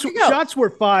 Okay, shots there you go. shots were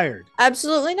fired.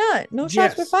 Absolutely not. No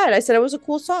shots were Yes. fired. I said it was a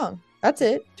cool song. That's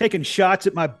it. Taking shots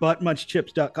at my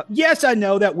buttmunchchips.com. Yes, I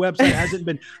know that website hasn't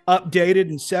been updated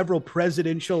in several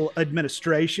presidential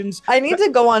administrations. I need to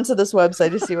go onto this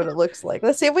website to see what it looks like.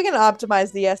 Let's see if we can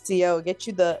optimize the SEO, get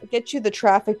you the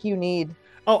traffic you need.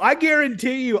 Oh, I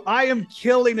guarantee you, I am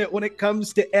killing it when it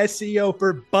comes to SEO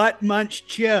for Butt Munch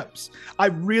Chips. I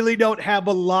really don't have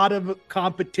a lot of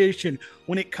competition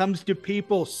when it comes to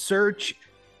people search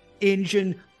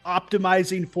engine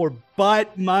optimizing for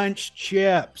Butt Munch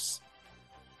Chips.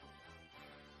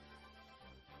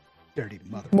 Dirty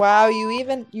mother. Wow, you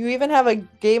even have a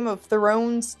Game of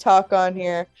Thrones talk on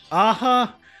here.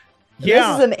 Uh-huh.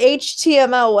 Yeah. This is an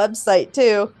HTML website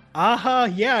too. Uh-huh.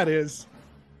 Yeah, it is.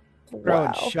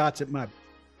 Throwing Wow. shots at my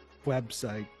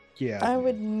website. Yeah. I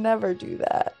would never do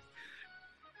that.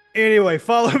 Anyway,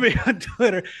 follow me on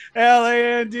Twitter,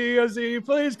 LANDOZ.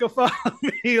 Please go follow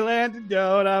me, Landon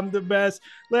Doan. I'm the best.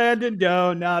 Landon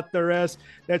Doan, not the rest.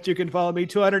 That you can follow me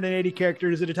 280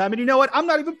 characters at a time. And you know what? I'm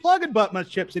not even plugging Butt Munch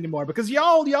Chips anymore because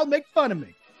y'all make fun of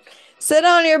me. Sit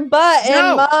on your butt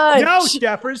and munch. No,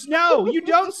 Steffers, no. You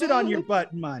don't sit on your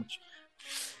butt and munch.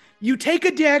 You take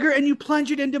a dagger and you plunge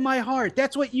it into my heart.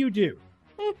 That's what you do.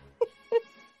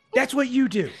 That's what you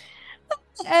do.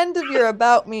 End of your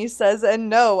about me says, and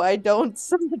no, I don't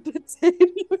sell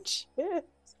potato chips.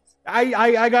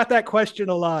 I got that question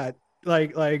a lot.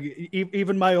 Like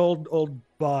even my old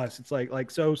boss. It's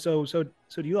like so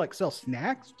do you like sell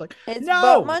snacks? Like It's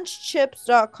no.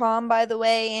 buttmunchchips.com, by the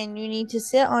way, and you need to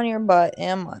sit on your butt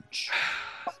and munch.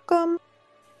 Welcome.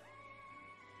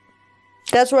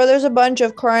 That's where there's a bunch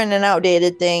of current and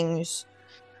outdated things.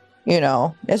 You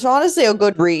know, it's honestly a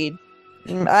good read.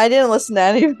 I didn't listen to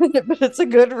any of it, but it's a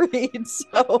good read,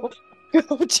 so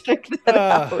go check that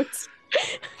out.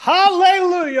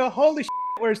 Hallelujah. Holy shit.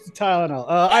 Where's the Tylenol?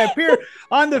 I appear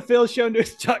on the Phil Show,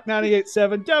 News Talk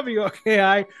 98.7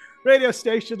 WOKI radio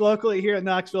station locally here in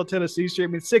Knoxville, Tennessee,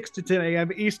 streaming 6 to 10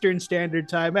 a.m. Eastern Standard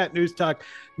Time at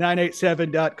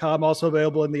newstalk987.com. Also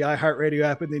available in the iHeartRadio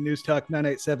app and the News Talk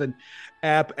 987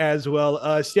 app as well.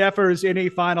 Steffers, any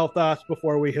final thoughts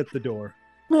before we hit the door?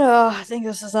 Oh, I think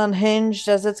this is unhinged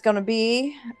as it's going to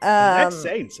be. That's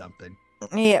saying something.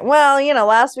 Yeah, well, you know,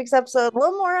 last week's episode a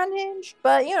little more unhinged,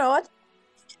 but you know what?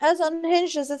 As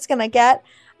unhinged as it's gonna get.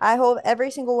 I hope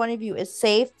every single one of you is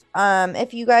safe.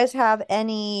 If you guys have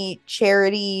any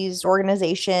charities,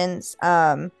 organizations,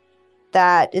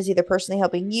 that is either personally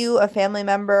helping you, a family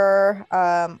member,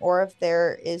 or if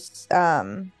there is,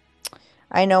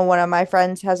 I know one of my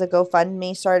friends has a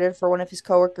GoFundMe started for one of his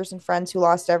coworkers and friends who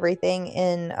lost everything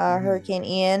in Hurricane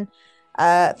Ian.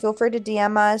 Feel free to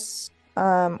DM us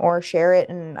or share it,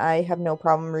 and I have no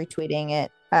problem retweeting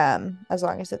it as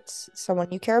long as it's someone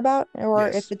you care about or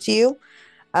Yes. if it's you.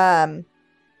 But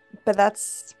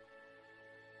that's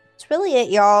really it,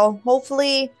 y'all.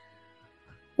 Hopefully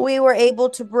we were able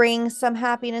to bring some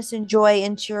happiness and joy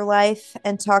into your life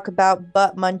and talk about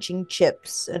butt munching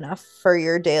chips enough for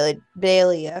your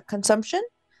daily consumption.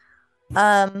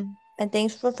 And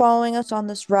thanks for following us on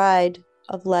this ride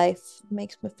of life. It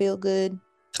makes me feel good.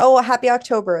 Oh, a happy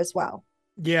October as well.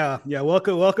 Yeah.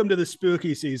 Welcome to the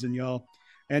spooky season, y'all.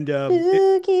 And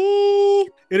Spooky.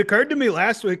 it occurred to me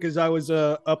last week as I was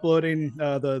uploading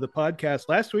the podcast.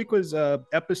 Last week was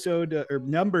episode or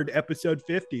numbered episode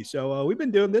 50. So we've been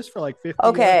doing this for like 50,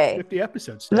 Okay. 50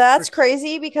 episodes. That's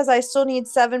crazy because I still need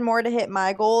 7 more to hit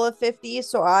my goal of 50.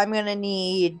 So I'm going to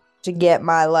need to get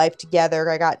my life together.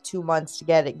 I got 2 months to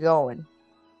get it going.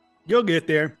 You'll get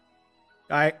there.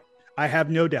 I have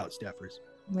no doubt, Steffers.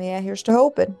 Yeah, here's to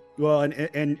hoping. Well, and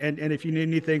if you need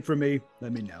anything from me,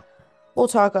 let me know. We'll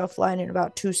talk offline in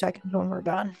about 2 seconds when we're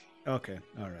done. Okay.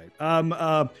 All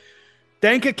right.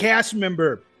 Thank a cast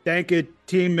member thank a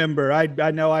team member.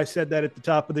 I know I said that at the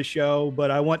top of the show,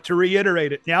 but I want to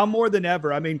reiterate it now more than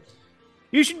ever. I mean,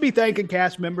 you should be thanking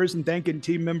cast members and thanking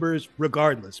team members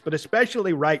regardless, but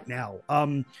especially right now.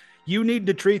 You need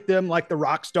to treat them like the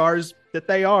rock stars that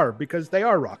they are, because they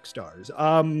are rock stars.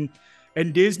 And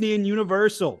Disney and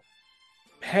Universal,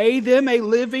 pay them a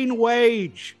living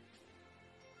wage.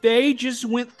 They just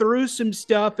went through some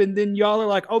stuff, and then y'all are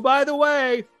like, oh, by the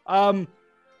way,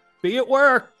 be at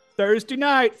work Thursday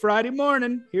night, Friday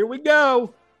morning. Here we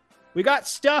go. We got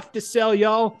stuff to sell,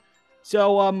 y'all.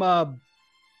 So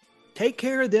take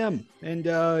care of them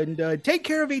and take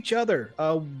care of each other.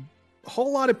 A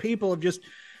whole lot of people have just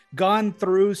gone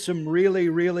through some really,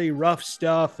 really rough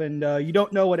stuff, and you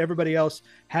don't know what everybody else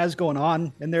has going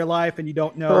on in their life, and you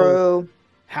don't know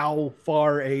how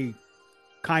far a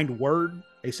kind word,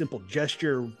 a simple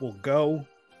gesture will go.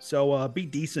 So be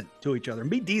decent to each other and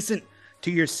be decent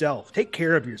to yourself. Take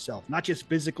care of yourself, not just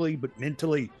physically, but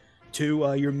mentally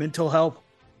too. Your mental health,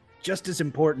 just as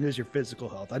important as your physical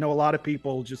health. I know a lot of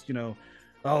people just,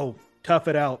 oh, tough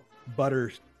it out,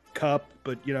 buttercup.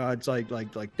 But, it's like,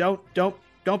 don't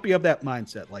be of that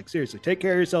mindset. Like, seriously, take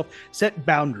care of yourself, set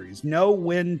boundaries, know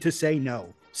when to say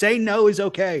no. Say no is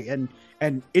okay. And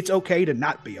it's okay to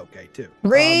not be okay too.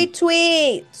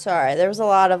 Retweet. Sorry, there was a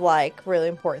lot of really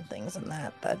important things in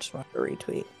that I just wanted to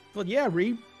retweet. Well, yeah,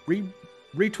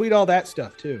 retweet all that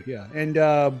stuff too. Yeah. And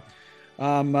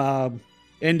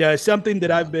something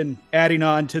that I've been adding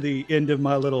on to the end of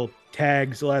my little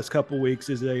tags the last couple of weeks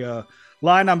is a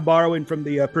line I'm borrowing from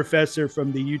the professor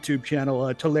from the YouTube channel,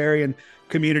 Tolarian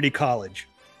Community College.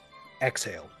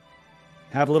 Exhale.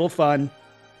 Have a little fun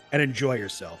and enjoy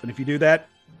yourself. And if you do that,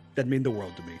 that'd mean the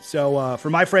world to me. So for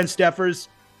my friend Steffers,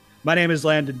 my name is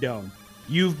Landon Doan.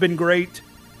 You've been great.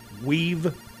 We've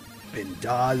been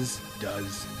Does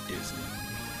Disney.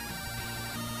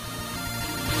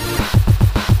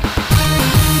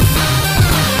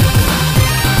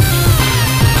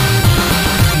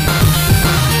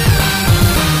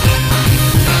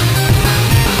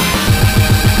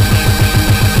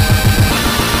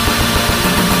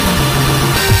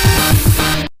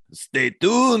 Stay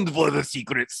tuned for the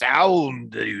secret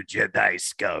sound, you Jedi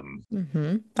scum.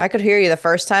 Mm-hmm. I could hear you the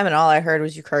first time, and all I heard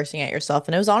was you cursing at yourself,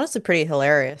 and it was honestly pretty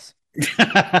hilarious.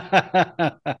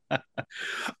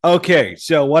 Okay,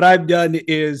 so what I've done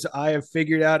is I have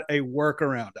figured out a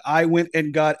workaround. I went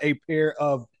and got a pair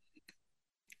of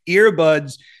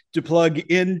earbuds to plug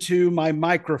into my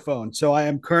microphone. So I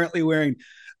am currently wearing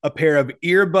a pair of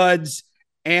earbuds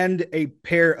and a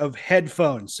pair of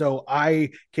headphones. So I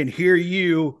can hear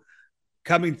you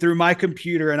coming through my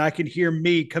computer, and I can hear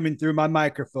me coming through my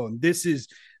microphone. This is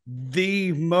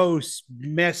the most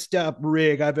messed up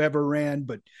rig I've ever ran,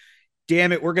 but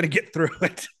damn it, we're going to get through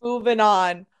it. Moving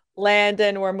on.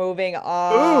 Landon, we're moving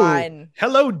on. Ooh,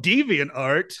 hello,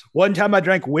 DeviantArt. One time I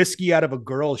drank whiskey out of a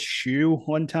girl's shoe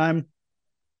one time.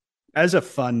 As a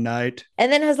fun night.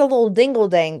 And then it has a little dingle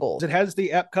dangle. It has the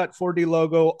Epcot 4D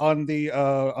logo on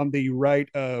the right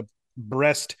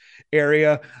breast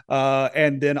area,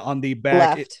 and then on the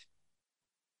back.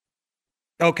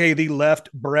 Okay, the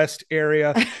left breast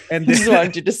area. And then, I just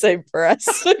wanted you to say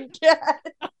breast again.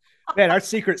 Man, our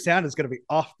secret sound is going to be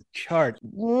off the chart.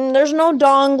 There's no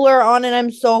dongler on it.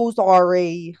 I'm so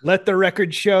sorry. Let the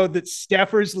record show that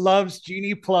Steffers loves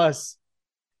Genie Plus.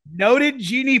 Noted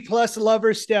Genie Plus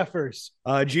lover Steffers.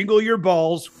 Jingle your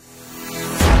balls.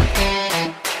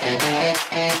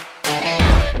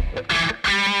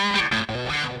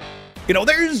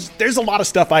 There's a lot of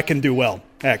stuff I can do well.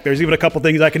 Heck, there's even a couple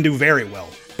things I can do very well.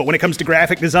 But when it comes to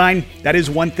graphic design, that is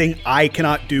one thing I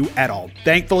cannot do at all.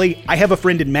 Thankfully, I have a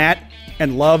friend in Matt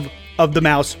and Love of the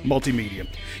Mouse Multimedia.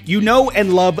 You know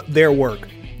and love their work.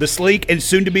 The sleek and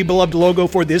soon-to-be beloved logo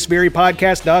for this very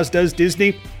podcast, Does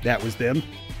Disney, that was them.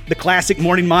 The classic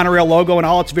Morning Monorail logo and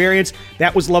all its variants,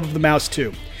 that was Love of the Mouse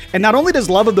too. And not only does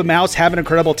Love of the Mouse have an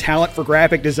incredible talent for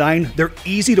graphic design, they're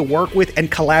easy to work with and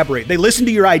collaborate. They listen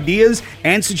to your ideas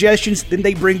and suggestions, then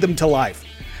they bring them to life.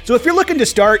 So if you're looking to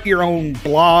start your own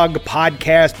blog,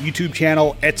 podcast, YouTube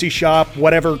channel, Etsy shop,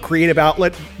 whatever creative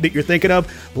outlet that you're thinking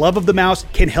of, Love of the Mouse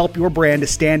can help your brand to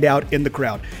stand out in the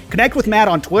crowd. Connect with Matt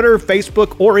on Twitter,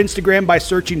 Facebook, or Instagram by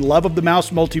searching Love of the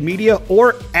Mouse Multimedia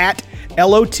or at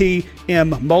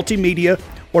LOTM Multimedia,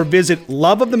 or visit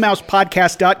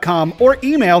loveofthemousepodcast.com or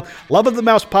email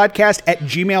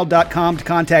loveofthemousepodcast@gmail.com to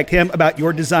contact him about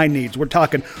your design needs. We're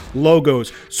talking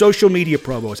logos, social media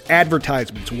promos,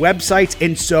 advertisements, websites,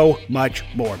 and so much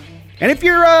more. And if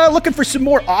you're looking for some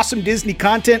more awesome Disney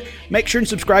content, make sure and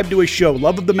subscribe to his show,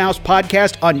 Love of the Mouse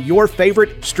Podcast, on your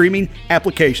favorite streaming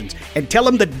applications. And tell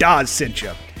him the Dawes sent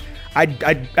you. I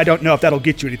don't know if that'll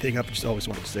get you anything. I just always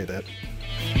wanted to say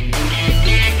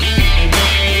that.